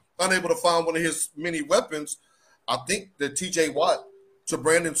and unable to find one of his many weapons? I think that T.J. Watt, to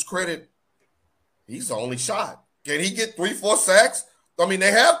Brandon's credit, he's the only shot. Can he get 3-4 sacks? I mean,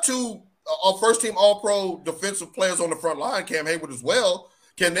 they have two first-team All-Pro defensive players on the front line, Cam Hayward as well.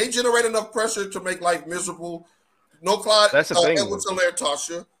 Can they generate enough pressure to make life miserable? No Clyde Edwards-Helaire,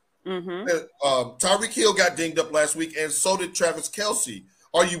 Tasha. Tyreek Hill got dinged up last week, and so did Travis Kelce.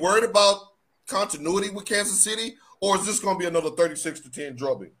 Are you worried about continuity with Kansas City, or is this going to be another 36-10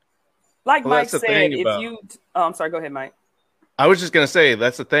 drubbing? Like Mike said, I'm sorry, go ahead, Mike. I was just going to say,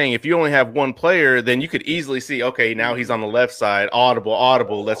 that's the thing. If you only have one player, then you could easily see, okay, now he's on the left side,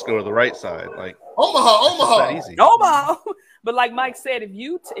 audible, let's go to the right side. Like Omaha. But like Mike said, if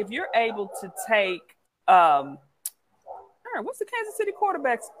you're able to take what's the Kansas City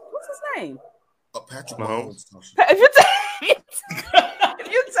quarterback's, what's his name? Patrick Mahomes. Mahomes. If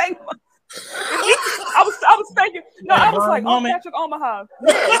you take, I was thinking. No, I was like, oh, Patrick Omaha.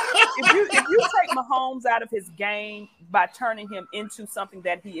 Yeah. If you take Mahomes out of his game by turning him into something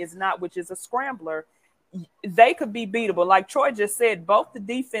that he is not, which is a scrambler, they could be beatable. Like Troy just said, both the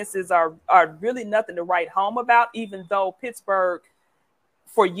defenses are really nothing to write home about, even though Pittsburgh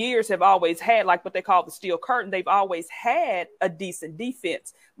for years have always had like what they call the steel curtain. They've always had a decent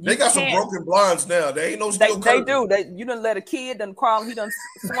defense. They got some broken blinds now. They ain't no steel curtain. They do. You done let a kid done crawl. He done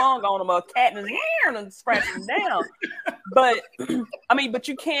swung on them, a cat and scratched him down. But I mean, but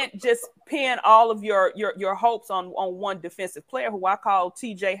you can't just pin all of your hopes on one defensive player who I call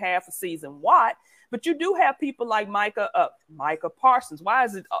TJ half a season Watt. But you do have people like Micah Parsons. Why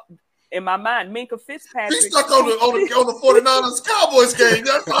is it in my mind, Minka Fitzpatrick? He's stuck on the 49ers Cowboys game.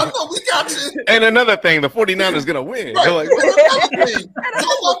 I know we got you. And another thing, the 49ers going to win. Right. Like, he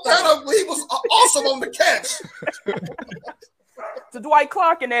was awesome on the catch. To Dwight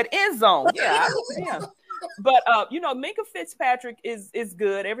Clark in that end zone. Yeah. But Minka Fitzpatrick is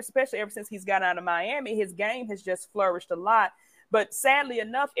good, especially ever since he's got out of Miami. His game has just flourished a lot. But sadly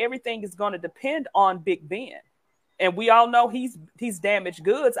enough, everything is going to depend on Big Ben. And we all know he's damaged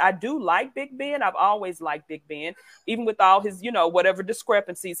goods. I do like Big Ben. I've always liked Big Ben, even with all his, whatever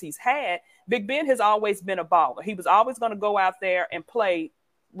discrepancies he's had. Big Ben has always been a baller. He was always going to go out there and play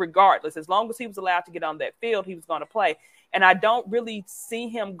regardless. As long as he was allowed to get on that field, he was going to play. And I don't really see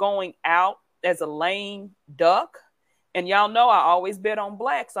him going out as a lame duck. And y'all know I always bet on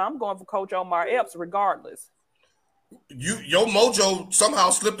black, so I'm going for Coach Omar Epps regardless. Your mojo somehow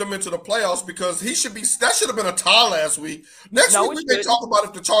slipped him into the playoffs because that should have been a tie last week. Next week they talk about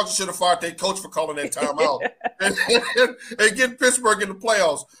if the Chargers should have fired their coach for calling that timeout and get Pittsburgh in the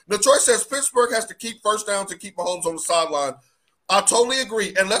playoffs. Detroit says Pittsburgh has to keep first downs to keep Mahomes on the sideline. I totally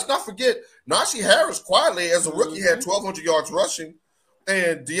agree. And let's not forget, Najee Harris quietly as a rookie had 1,200 yards rushing,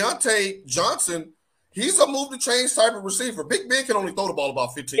 and Deontay Johnson, he's a move to change type of receiver. Big Ben can only throw the ball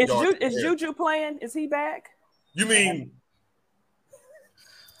about 15 yards. Is Juju playing? Is he back? You mean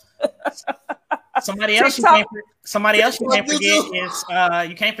somebody else you can't forget is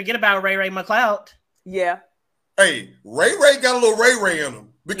you can't forget about Ray McLeod. Yeah. Hey, Ray got a little Ray in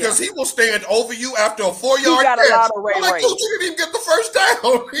him because he will stand over you after a 4-yard catch. He got a lot of Ray. Dude, you didn't even get the first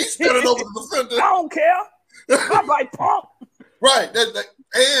down. He's standing over the defender. I don't care. I like pump. Right.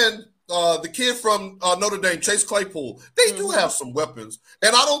 And the kid from Notre Dame, Chase Claypool, they do have some weapons.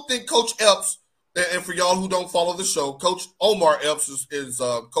 And I don't think Coach Epps, and for y'all who don't follow the show, Coach Omar Epps is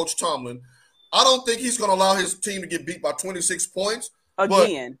Coach Tomlin. I don't think he's going to allow his team to get beat by 26 points.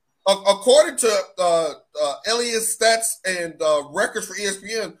 Again. But according to Elliott's stats and records for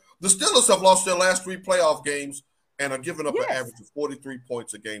ESPN, the Steelers have lost their last 3 playoff games and are giving up an average of 43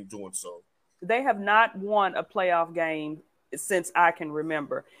 points a game doing so. They have not won a playoff game since I can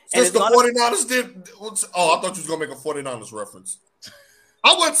remember. Since the 49ers did – I thought you was going to make a 49ers reference.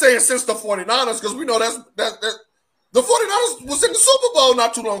 I wasn't saying since the 49ers because we know that the 49ers was in the Super Bowl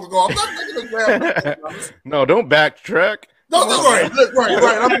not too long ago. I'm not thinking of grabbing. No, don't backtrack. No, right.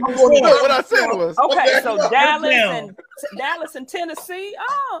 I'm going what I said was. Okay, so Dallas and Tennessee.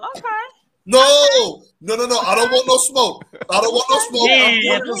 Oh, okay. No. I don't want no smoke. I'm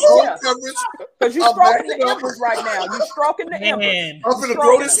coverage. Because you're stroking the embers right now. You're stroking the embers. I'm going to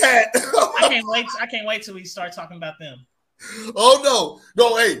throw this hat. I can't wait till we start talking about them. Oh,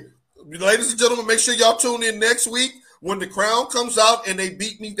 no. Hey, ladies and gentlemen, make sure y'all tune in next week when The Crown comes out and they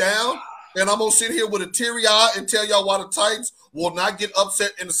beat me down. And I'm going to sit here with a teary eye and tell y'all why the Titans will not get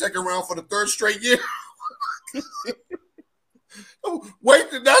upset in the second round for the 3rd straight year. Wait,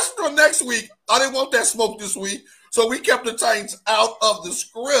 that's for next week. I didn't want that smoke this week. So we kept the Titans out of the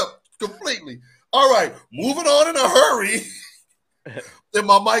script completely. All right, moving on in a hurry. In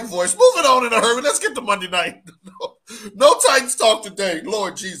my mic voice, moving on in a hurry. Let's get to Monday night. No Titans talk today.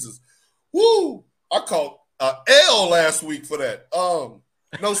 Lord Jesus. Woo! I caught L last week for that.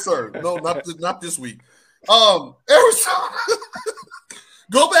 No, sir. No, not this week. Arizona.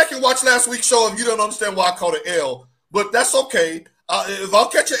 Go back and watch last week's show if you don't understand why I called it L. But that's okay. If I'll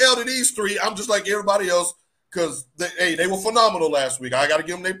catch an L to these 3, I'm just like everybody else because they were phenomenal last week. I got to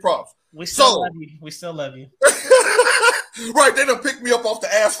give them their props. We still love you. Right, they done picked me up off the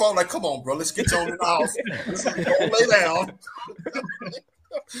asphalt. Like, come on, bro, let's get you on in the house. Lay down.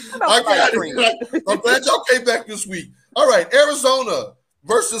 I'm glad y'all came back this week. All right, Arizona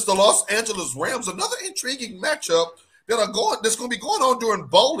versus the Los Angeles Rams. Another intriguing matchup that's going to be going on during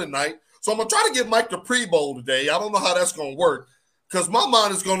bowling night. So I'm going to try to get Mike the pre-bowl today. I don't know how that's going to work because my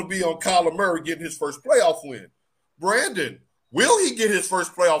mind is going to be on Kyler Murray getting his first playoff win. Brandon, will he get his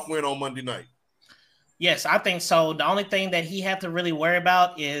first playoff win on Monday night? Yes, I think so. The only thing that he had to really worry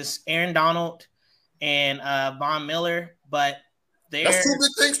about is Aaron Donald and Von Miller, but that's two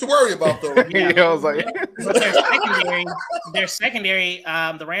big things to worry about, though. Yeah, I was like, but their secondary,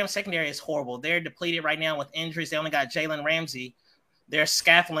 the Rams secondary is horrible. They're depleted right now with injuries. They only got Jalen Ramsey. They're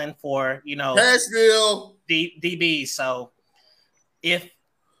scaffolding for Nashville DBs. So if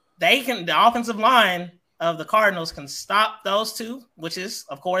they can, the offensive line of the Cardinals can stop those two, which is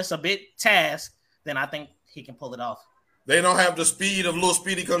of course a big task, then I think he can pull it off. They don't have the speed of little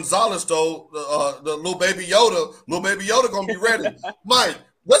Speedy Gonzalez, though. The little baby Yoda. Little baby Yoda going to be ready. Mike,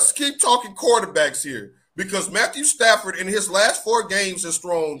 let's keep talking quarterbacks here because Matthew Stafford in his last 4 games has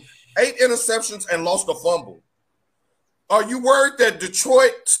thrown 8 interceptions and lost a fumble. Are you worried that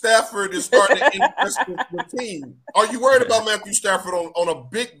Detroit Stafford is starting to impress the team? Are you worried about Matthew Stafford on a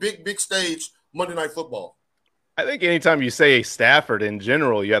big stage Monday Night Football? I think anytime you say Stafford in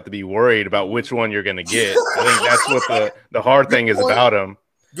general, you have to be worried about which one you're going to get. I think that's what the hard thing is about him.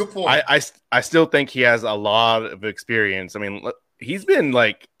 Good point. I still think he has a lot of experience. I mean, he's been in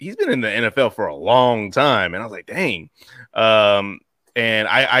the NFL for a long time, and I was like, dang. And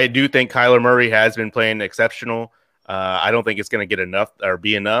I do think Kyler Murray has been playing exceptional. I don't think it's going to get enough or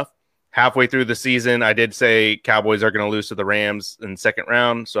be enough. Halfway through the season, I did say Cowboys are going to lose to the Rams in the second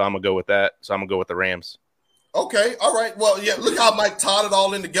round, so I'm going to go with that. So I'm going to go with the Rams. Okay, all right. Well, yeah, look how Mike tied it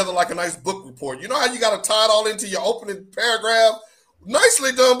all in together like a nice book report. You know how you got to tie it all into your opening paragraph?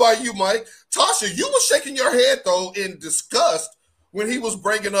 Nicely done by you, Mike. Tasha, you were shaking your head, though, in disgust when he was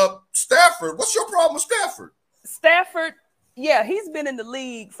bringing up Stafford. What's your problem with Stafford? Stafford, yeah, he's been in the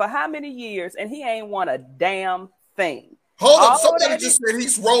league for how many years, and he ain't won a damn thing. Hold up, somebody just said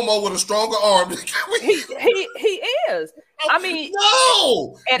he's Romo with a stronger arm. He is. I mean,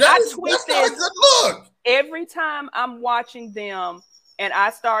 no, and that's not a good look. Every time I'm watching them and I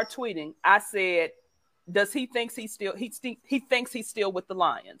start tweeting, I said, does he thinks he thinks he's still with the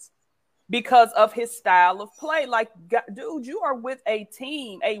Lions because of his style of play? Like, dude, you are with a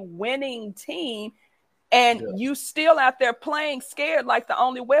team, a winning team, and you still out there playing scared like the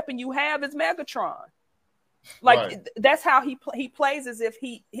only weapon you have is Megatron. Like that's how he plays, as if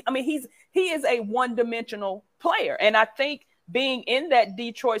he is a one-dimensional player, and I think being in that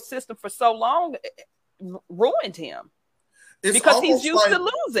Detroit system for so long ruined him because he's used to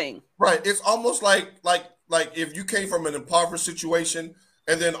losing. Right. It's almost like if you came from an impoverished situation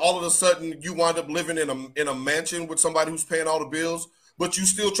and then all of a sudden you wind up living in a mansion with somebody who's paying all the bills, but you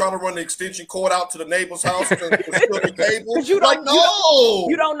still trying to run the extension cord out to the neighbor's house to steal the cable. You don't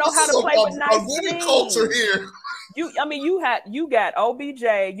know how to play with nice a winning culture here. You got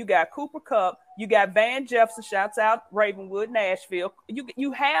OBJ, you got Cooper Kupp, you got Van Jefferson. Shouts out Ravenwood, Nashville.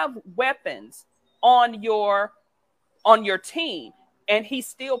 You have weapons on your team, and he's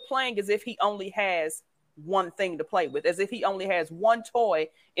still playing as if he only has one thing to play with, as if he only has one toy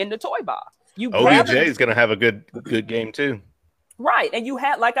in the toy box. OBJ is going to have a good game too. Right. And you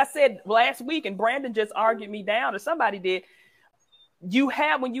had, like I said last week, and Brandon just argued me down, or somebody did.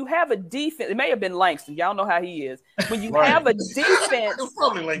 When you have a defense, it may have been Langston. Y'all know how he is. When you have a defense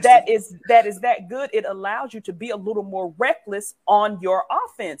that is that good, it allows you to be a little more reckless on your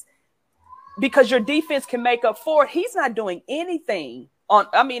offense because your defense can make up for it. He's not doing anything on.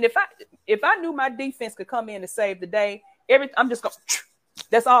 I mean, if I knew my defense could come in and save the day, I'm just going.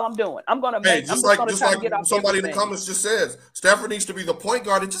 That's all I'm doing. I'm going to make. Just like somebody in the comments just says, Stafford needs to be the point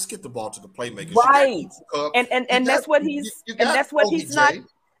guard and just get the ball to the playmakers. Right. And that's what he's not.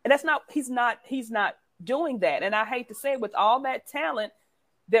 And that's not. He's not doing that. And I hate to say, with all that talent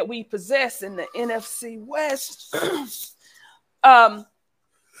that we possess in the NFC West, and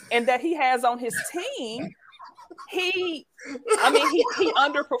that he has on his team, he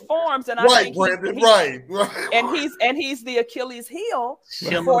underperforms, and I think Brandon, and he's the Achilles heel.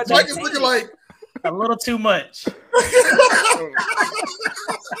 Mike is looking like a little too much.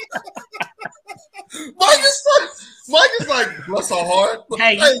 Mike is like, bless our heart.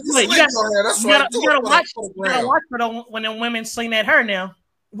 Hey, you gotta watch for when the women sling at her now.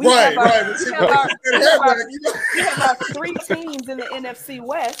 We have our 3 teams in the NFC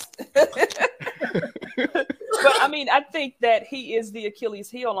West. But I mean, I think that he is the Achilles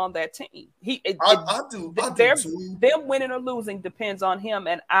heel on that team. I do too. Them winning or losing depends on him.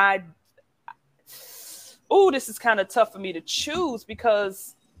 And this is kind of tough for me to choose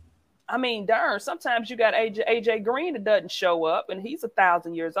because, I mean, darn, sometimes you got AJ Green that doesn't show up, and he's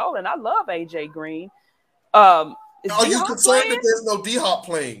 1,000 years old, and I love AJ Green. Are you concerned that there's no D-Hop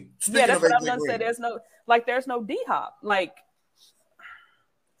playing? Yeah, that's what I'm going to say. There's no D-Hop. Well,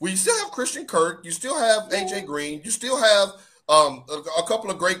 you still have Christian Kirk. You still have AJ Green. You still have A couple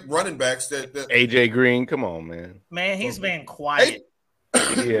of great running backs that AJ Green, come on, man. Man, he's been quiet.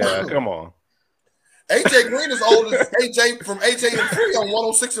 Yeah, come on. AJ Green is old as AJ from AJ and Free on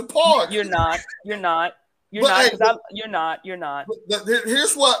 106 and Park. You're not. You're not. You're not.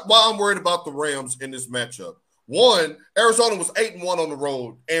 Here's why I'm worried about the Rams in this matchup. One, Arizona was 8-1 on the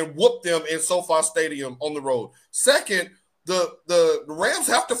road and whooped them in SoFi Stadium on the road. Second, the Rams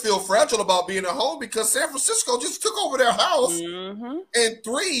have to feel fragile about being at home because San Francisco just took over their house. Mm-hmm. And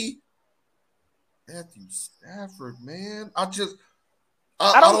three, Matthew Stafford, man, I don't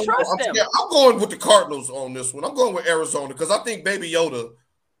trust him. I'm going with the Cardinals on this one. I'm going with Arizona because I think Baby Yoda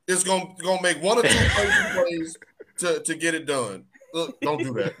is going to make one or two crazy plays to get it done. Look, don't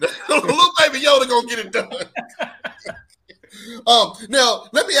do that. Little Baby Yoda going to get it done. Now,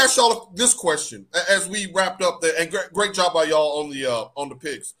 let me ask y'all this question as we wrapped up and great job by y'all on the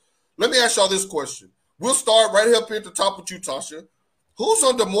picks. Let me ask y'all this question. We'll start right up here at the top with you, Tasha. Who's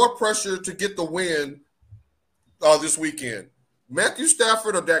under more pressure to get the win this weekend? Matthew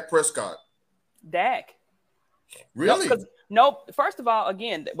Stafford or Dak Prescott? Dak. Really? Nope. First of all,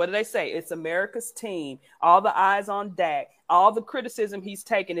 again, what do they say? It's America's team. All the eyes on Dak. All the criticism he's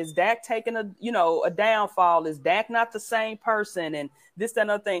taken. Is Dak taking a downfall? Is Dak not the same person? And this, that,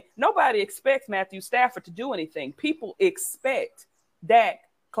 and other thing. Nobody expects Matthew Stafford to do anything. People expect Dak,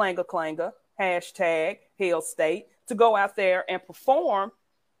 clanger, hashtag Hail State, to go out there and perform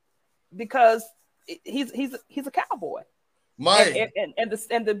because he's a Cowboy. Mike. And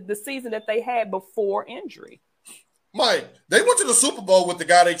the season that they had before injury. Mike, they went to the Super Bowl with the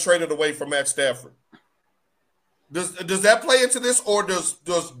guy they traded away from Matt Stafford. Does that play into this, or does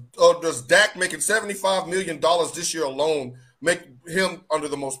Dak making $75 million this year alone make him under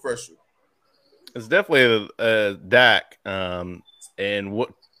the most pressure? It's definitely Dak, and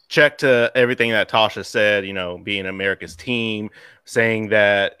check to everything that Tasha said. Being America's team, saying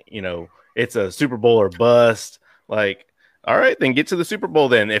that it's a Super Bowl or bust. Like, all right, then get to the Super Bowl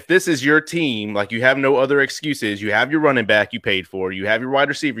then. If this is your team, like you have no other excuses. You have your running back you paid for. You have your wide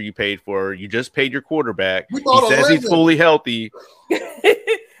receiver you paid for. You just paid your quarterback. He says he's fully healthy.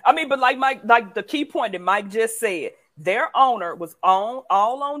 I mean, but like the key point that Mike just said, their owner was all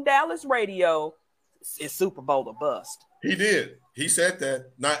on Dallas radio. It's Super Bowl or bust. He did. He said that.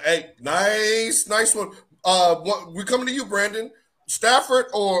 Nice one. We're coming to you, Brandon. Stafford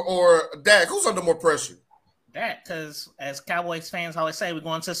or Dak? Who's under more pressure? That, because as Cowboys fans always say, we're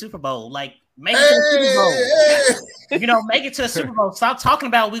going to the Super Bowl. Like, make it to the Super Bowl. Make it to the Super Bowl. Stop talking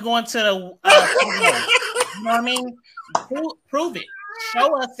about we going to the Super Bowl. You know what I mean? Prove it.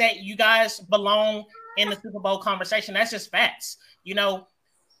 Show us that you guys belong in the Super Bowl conversation. That's just facts. People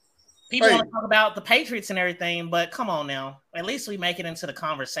want to talk about the Patriots and everything, but come on now. At least we make it into the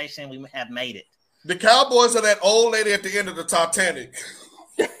conversation. We have made it. The Cowboys are that old lady at the end of the Titanic.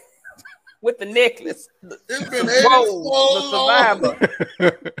 With the necklace. It's been the survivor.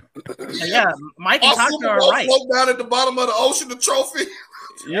 Yeah, Mike and Tasha are right. Down at the bottom of the ocean, the trophy.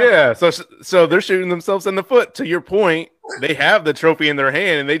 Yeah, so they're shooting themselves in the foot. To your point, they have the trophy in their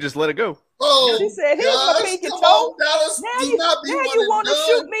hand and they just let it go. Oh, she said, "Here's my pinky toe." On, Dallas, now you want to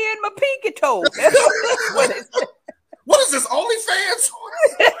shoot me in my pinky toe. What is this? OnlyFans?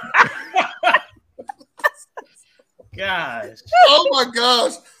 Gosh. Oh my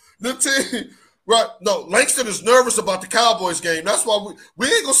gosh. The team, right? No, Langston is nervous about the Cowboys game. That's why we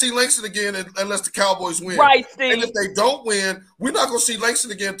ain't gonna see Langston again unless the Cowboys win. Right, Steve. And if they don't win, we're not gonna see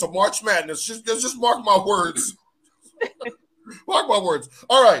Langston again to March Madness. Just mark my words. Mark my words.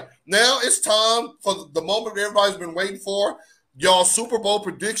 All right, now it's time for the moment everybody's been waiting for. Y'all Super Bowl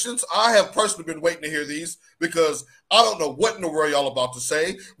predictions. I have personally been waiting to hear these because I don't know what in the world y'all about to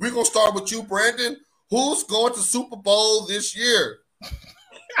say. We're gonna start with you, Brandon. Who's going to Super Bowl this year?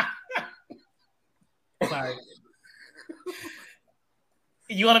 Sorry.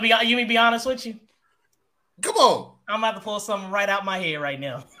 You want me to be honest with you? Come on. I'm about to pull something right out my head right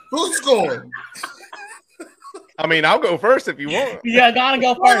now. Who's going? I mean, I'll go first if you want. Yeah, gotta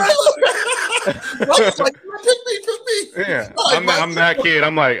go first. Like, pick me. Yeah, I'm that kid.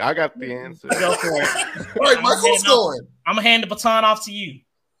 I'm like, I got the answer. Go for it. All right, Mike, who's going? I'm gonna hand the baton off to you.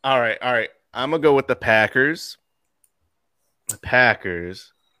 All right. I'm gonna go with the Packers.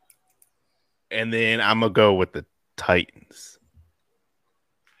 And then I'm going to go with the Titans.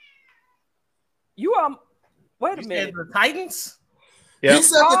 Wait a minute. The Titans? Yep. He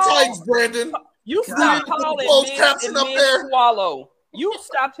said the Titans, Brandon. You stopped calling mid-swallow. You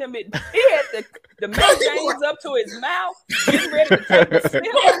stopped him. He had the mayonnaise up to his mouth, getting ready to take the sip,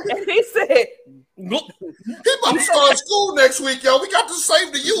 and he said, he about to start school next week, yo. We got to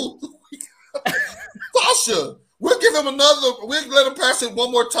save the youth. Tasha, We'll give him another. We'll let him pass it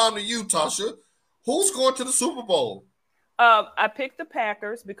one more time to you, Tasha. Who's going to the Super Bowl? I picked the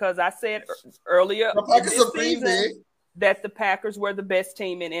Packers because I said earlier The Packers this are being season big. that the Packers were the best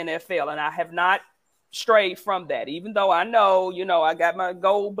team in NFL, and I have not strayed from that. Even though I know, I got my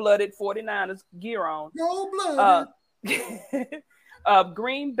gold-blooded 49ers gear on. Gold-blooded.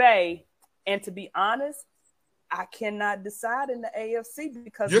 Green Bay, and to be honest, I cannot decide in the AFC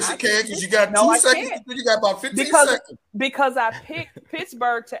because yes, you can, because you got 2 seconds. You got about 15 seconds. Because I picked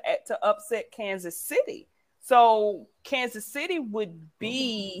Pittsburgh to upset Kansas City. So Kansas City would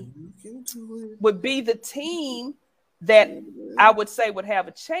be the team that I would say would have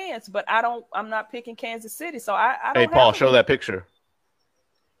a chance, but I'm not picking Kansas City. So I don't. Hey, Paul, show that picture.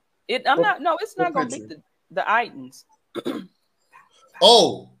 It's not going to beat the Titans.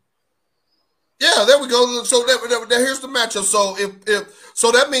 Oh. Yeah, there we go. So here's the matchup. So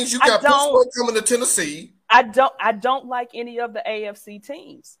so that means you got Pittsburgh coming to Tennessee. I don't like any of the AFC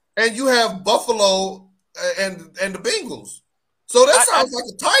teams. And you have Buffalo and the Bengals. So that sounds like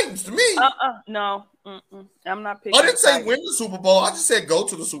the Titans to me. No. I'm not picking. I didn't say win the Super Bowl. I just said go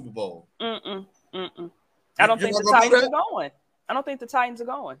to the Super Bowl. I don't think the Titans are going. I don't think the Titans are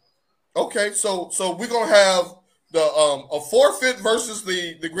going. Okay, so we're gonna have the a forfeit versus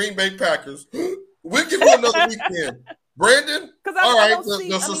the Green Bay Packers. We'll give you another weekend, Brandon. All right,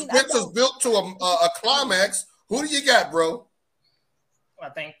 the suspense is built to a climax. Who do you got, bro? I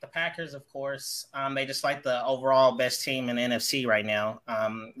think the Packers, of course. They just like the overall best team in the NFC right now.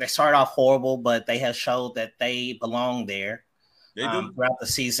 They started off horrible, but they have showed that they belong there throughout the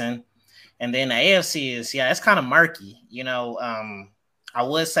season. And then the AFC is, it's kind of murky. I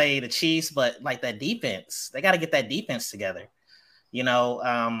would say the Chiefs, but like that defense, they got to get that defense together.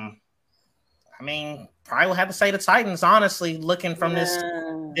 Probably will have to say the Titans, honestly, looking from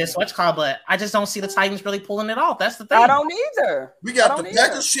this what's called, but I just don't see the Titans really pulling it off. That's the thing. I don't either. We got the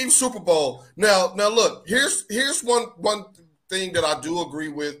Packers Chiefs Super Bowl. Now look, here's one thing that I do agree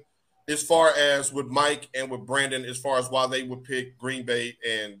with as far as with Mike and with Brandon, as far as why they would pick Green Bay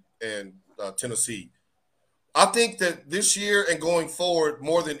and Tennessee. I think that this year and going forward,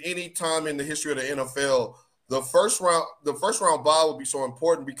 more than any time in the history of the NFL, the first round bye will be so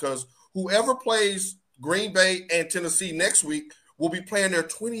important because whoever plays Green Bay and Tennessee next week will be playing their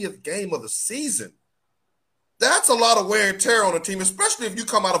 20th game of the season. That's a lot of wear and tear on a team, especially if you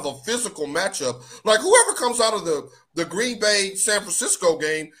come out of a physical matchup. Like whoever comes out of the Green Bay San Francisco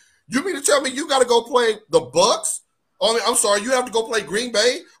game, you mean to tell me you got to go play the Bucks? I'm sorry, you have to go play Green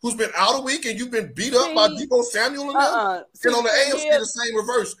Bay, who's been out a week and you've been beat up by Deebo Samuel and them. And on the AFC, the same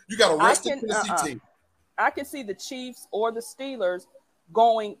reverse. You got a rested Tennessee team. I can see the Chiefs or the Steelers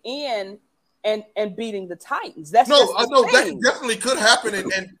going in and beating the Titans. I know that definitely could happen,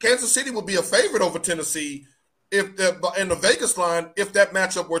 and Kansas City will be a favorite over Tennessee in the Vegas line if that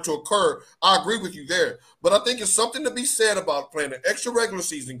matchup were to occur. I agree with you there, but I think it's something to be said about playing an extra regular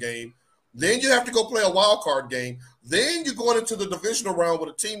season game. Then you have to go play a wild card game. Then you're going into the divisional round with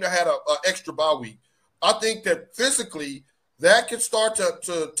a team that had an extra bye week. I think that physically that could start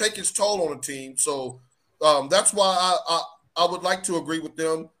to take its toll on a team. So that's why I would like to agree with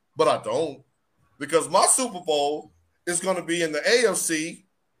them, but I don't. Because my Super Bowl is going to be in the AFC.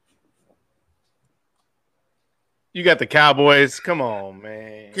 You got the Cowboys. Come on,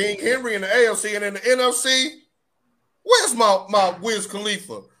 man. King Henry in the AFC, and in the NFC, where's my Wiz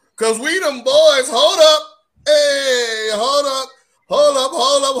Khalifa? Because we them boys, hold up. Hey, hold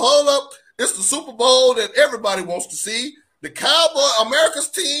up. It's the Super Bowl that everybody wants to see. The America's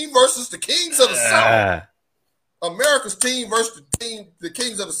team versus the Kings of the South. America's team versus the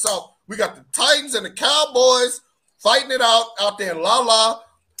Kings of the South. We got the Titans and the Cowboys fighting it out there in La La.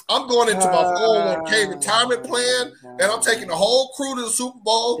 I'm going into my 401k retirement plan, and I'm taking the whole crew to the Super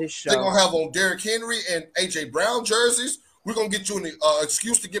Bowl. They're going to have on Derrick Henry and A.J. Brown jerseys. We're going to get you an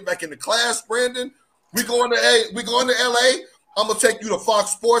excuse to get back into class, Brandon. We're going to L.A. I'm going to take you to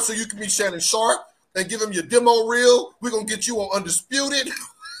Fox Sports so you can meet Shannon Sharp and give him your demo reel. We're going to get you on Undisputed.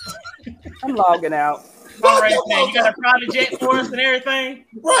 I'm logging out. All right, man. You got a private jet for us and everything?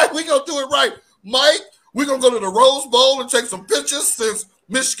 Right. We're going to do it right. Mike, we're going to go to the Rose Bowl and take some pictures since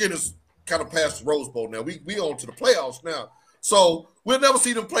Michigan is kind of past the Rose Bowl now. We on to the playoffs now. So we'll never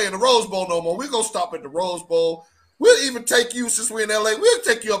see them play in the Rose Bowl no more. We're going to stop at the Rose Bowl. We'll even take you, since we're in L.A., we'll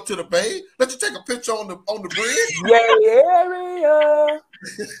take you up to the Bay. Let you take a picture on the bridge. Yeah.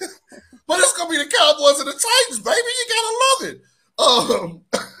 But it's going to be the Cowboys and the Titans, baby. You got to love it.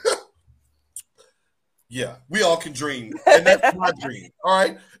 Yeah, we all can dream, and that's my dream. All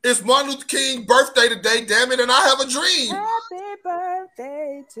right, it's Martin Luther King's birthday today, damn it, and I have a dream. Happy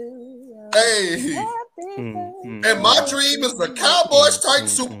birthday to you. Hey, Happy birthday. and my dream is the Cowboys type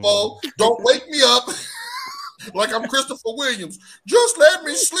Super Bowl. Don't wake me up like I'm Christopher Williams. Just let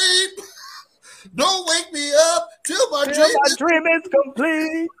me sleep. Don't wake me up till my dream is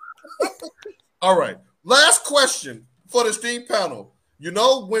complete. All right, last question for the steam panel. You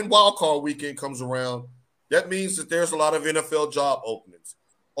know, when wild card weekend comes around, that means that there's a lot of NFL job openings.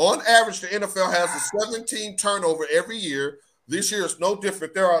 On average, the NFL has a 17 turnover every year. This year is no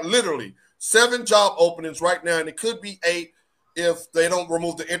different. There are literally 7 job openings right now, and it could be 8 if they don't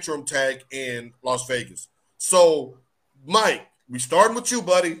remove the interim tag in Las Vegas. So, Mike, we starting with you,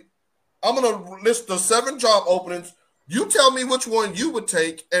 buddy. I'm going to list the 7 job openings. You tell me which one you would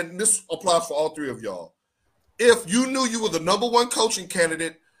take, and this applies for all 3 of y'all. If you knew you were the number 1 coaching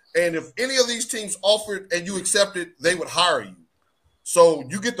candidate, and if any of these teams offered and you accepted, they would hire you. So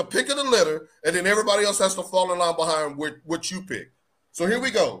you get the pick of the litter, and then everybody else has to fall in line behind what you pick. So here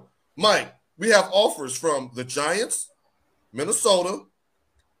we go. Mike, we have offers from the Giants, Minnesota,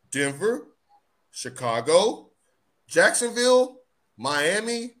 Denver, Chicago, Jacksonville,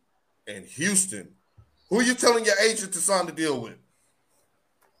 Miami, and Houston. Who are you telling your agent to sign the deal with?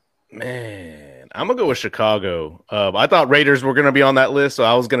 Man, I'm going to go with Chicago. I thought Raiders were going to be on that list, so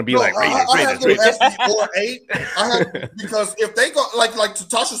I was going to be Raiders. I have them as the or 8. Because if they go, like to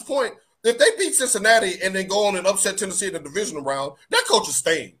Tasha's point, if they beat Cincinnati and then go on and upset Tennessee in the divisional round, that coach is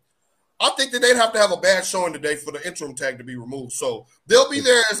staying. I think that they'd have to have a bad showing today for the interim tag to be removed. So they'll be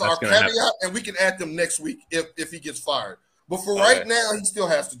there as our caveat, and we can add them next week if he gets fired. But for right now, he still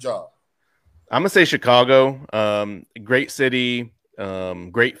has the job. I'm going to say Chicago. Great city.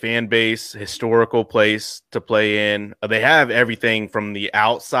 Great fan base, historical place to play in. They have everything from the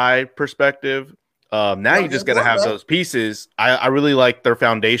outside perspective. Now you just got to have those pieces. I really like their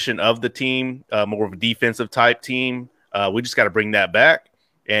foundation of the team, more of a defensive type team. We just got to bring that back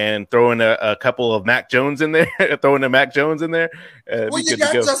and throw in a couple of Mac Jones in there. Throw in a Mac Jones in there. Well, you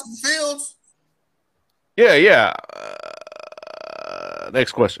got Justin Fields. Yeah.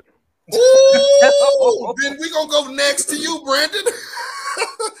 Next question. Ooh, then we're going to go next to you, Brandon.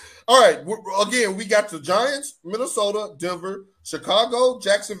 All right. Again, we got the Giants, Minnesota, Denver, Chicago,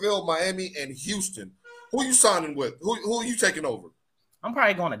 Jacksonville, Miami, and Houston. Who are you signing with? Who are you taking over? I'm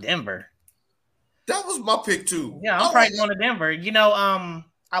probably going to Denver. That was my pick, too. Yeah, I'm probably going to Denver. You know,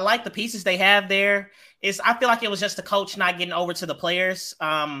 I like the pieces they have there. I feel like it was just the coach not getting over to the players.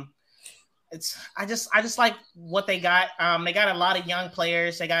 I just like what they got. They got a lot of young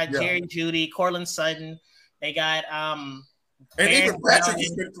players. They got Jerry Jeudy, Cortland Sutton. They got and even Patrick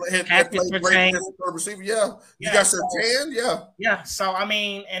has played great as a receiver. Yeah. You got Surtain, Yeah. So I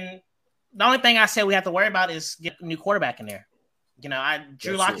mean, and the only thing I said we have to worry about is get a new quarterback in there. You know,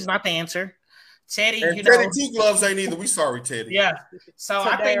 Drew Lock is not the answer. Teddy, and Teddy Two Gloves ain't either. We sorry, Teddy. Yeah. So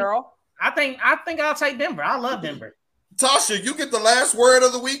I think I'll take Denver. I love Denver. Tasha, you get the last word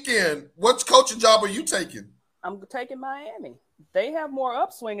of the weekend. What coaching job are you taking? I'm taking Miami. They have more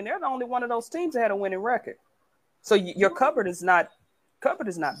upswing, and they're the only one of those teams that had a winning record. So your cupboard is not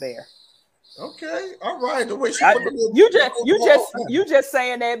bare. Okay, all right. The way she you just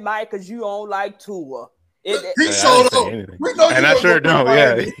saying that, Mike, because you don't like Tua. He showed up. And I sure don't.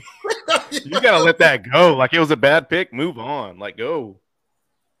 Yeah, you gotta let that go. Like it was a bad pick. Move on. Like go.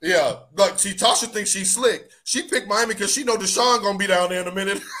 Yeah, like see, Tasha thinks she's slick. She picked Miami because she know Deshaun gonna be down there in a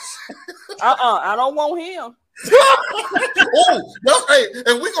minute. I don't want him. Hey,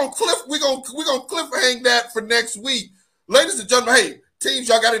 and we're gonna cliffhang that for next week, ladies and gentlemen. Hey, teams,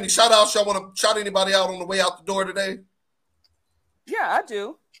 y'all got any shout outs? Y'all want to shout anybody out on the way out the door today? Yeah, I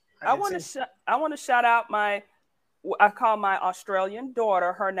do. I want to shout out I call my Australian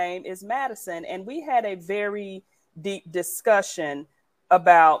daughter. Her name is Madison, and we had a very deep discussion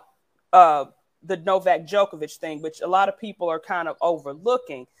about the Novak Djokovic thing, which a lot of people are kind of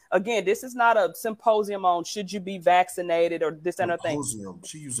overlooking. Again, this is not a symposium on should you be vaccinated or this and other thing.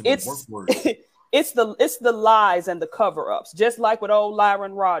 She using the work word. It's the lies and the cover-ups, just like with old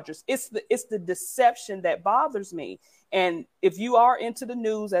Lyron Rogers. It's the deception that bothers me. And if you are into the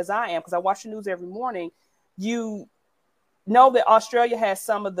news, as I am, because I watch the news every morning, you know that Australia has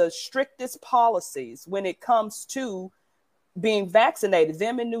some of the strictest policies when it comes to being vaccinated.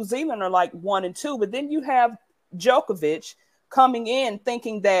 Them in New Zealand are like 1 and 2, but then you have Djokovic coming in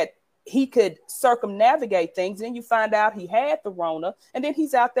thinking that he could circumnavigate things. Then you find out he had the Rona, and then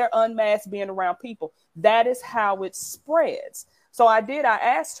he's out there unmasked being around people. That is how it spreads. So I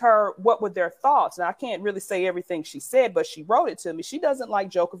asked her what were their thoughts. And I can't really say everything she said, but she wrote it to me. She doesn't like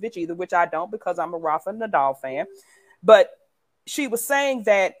Djokovic either, which I don't because I'm a Rafa Nadal fan. But she was saying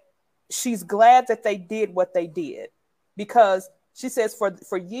that she's glad that they did what they did because she says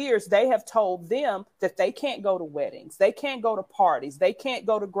for years they have told them that they can't go to weddings, they can't go to parties, they can't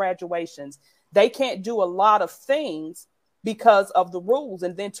go to graduations, they can't do a lot of things because of the rules.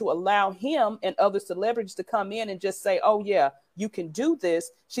 And then to allow him and other celebrities to come in and just say, oh yeah, you can do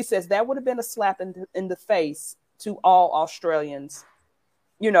this. She says that would have been a slap in the face to all Australians,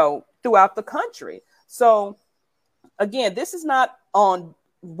 throughout the country. So again, this is not on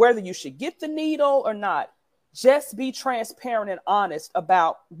whether you should get the needle or not. Just be transparent and honest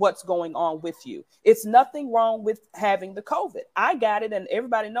about what's going on with you. It's nothing wrong with having the COVID. I got it, and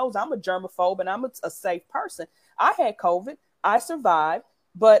everybody knows I'm a germaphobe and I'm a safe person. I had COVID. I survived.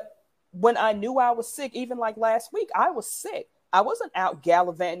 But when I knew I was sick, even like last week, I was sick. I wasn't out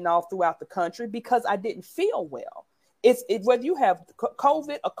gallivanting all throughout the country because I didn't feel well. It's whether you have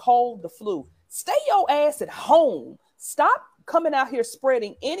COVID, a cold, the flu, stay your ass at home. Stop coming out here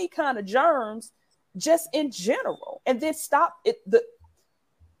spreading any kind of germs just in general. And then stop it.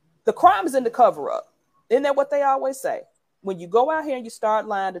 The crime is in the cover up. Isn't that what they always say? When you go out here and you start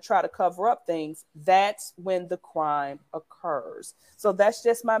lying to try to cover up things, that's when the crime occurs. So that's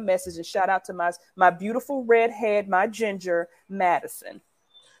just my message. And shout out to my beautiful redhead, my ginger, Madison.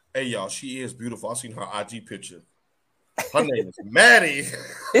 Hey, y'all, she is beautiful. I've seen her IG picture. Her name is Maddie.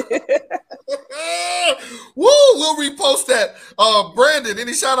 Woo! We'll repost that. Brandon,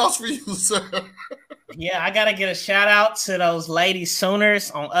 any shout outs for you, sir? Yeah, I gotta get a shout out to those lady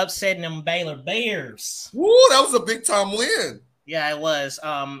Sooners on upsetting them Baylor Bears. Woo, that was a big time win. Yeah, it was.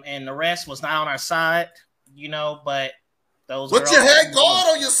 And the rest was not on our side, but those. But you had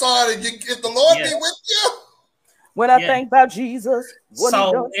God on your side, and if the Lord be with you. When I think about Jesus.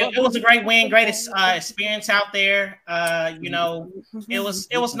 So it was a great win, greatest experience out there. It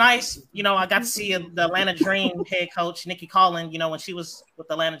was nice. I got to see the Atlanta Dream head coach, Nikki Collin, when she was with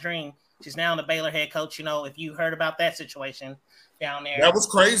the Atlanta Dream. She's now the Baylor head coach. If you heard about that situation down there. That was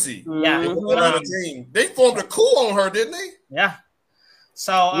crazy. Yeah. Atlanta Dream. They formed a coup on her, didn't they? Yeah.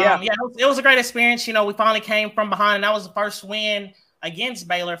 So, it was a great experience. We finally came from behind, and that was the first win against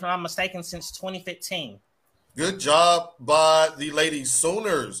Baylor, if I'm not mistaken, since 2015. Good job by the Lady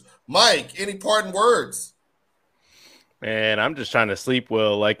Sooners. Mike, any parting words? Man, I'm just trying to sleep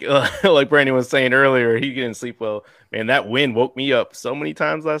well. Like Brandon was saying earlier, he didn't sleep well. Man, that win woke me up so many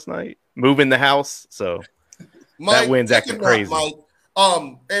times last night. Moving the house, so Mike, that win's acting crazy. Mike.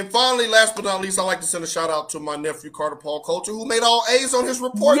 And finally, last but not least, I'd like to send a shout out to my nephew Carter Paul Colter, who made all A's on his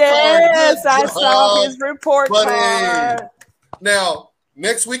report card. Yes, I saw his report card. Now,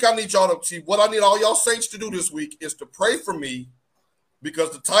 next week, I need y'all to see what I need all y'all Saints to do this week is to pray for me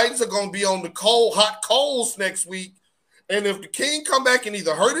because the Titans are going to be on the hot coals next week. And if the King come back and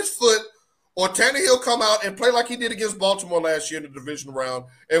either hurt his foot or Tannehill come out and play like he did against Baltimore last year in the division round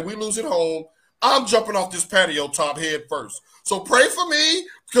and we lose at home, I'm jumping off this patio top head first. So pray for me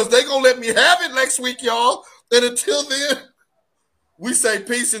because they're going to let me have it next week, y'all. And until then, we say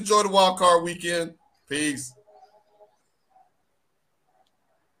peace. Enjoy the wild card weekend. Peace.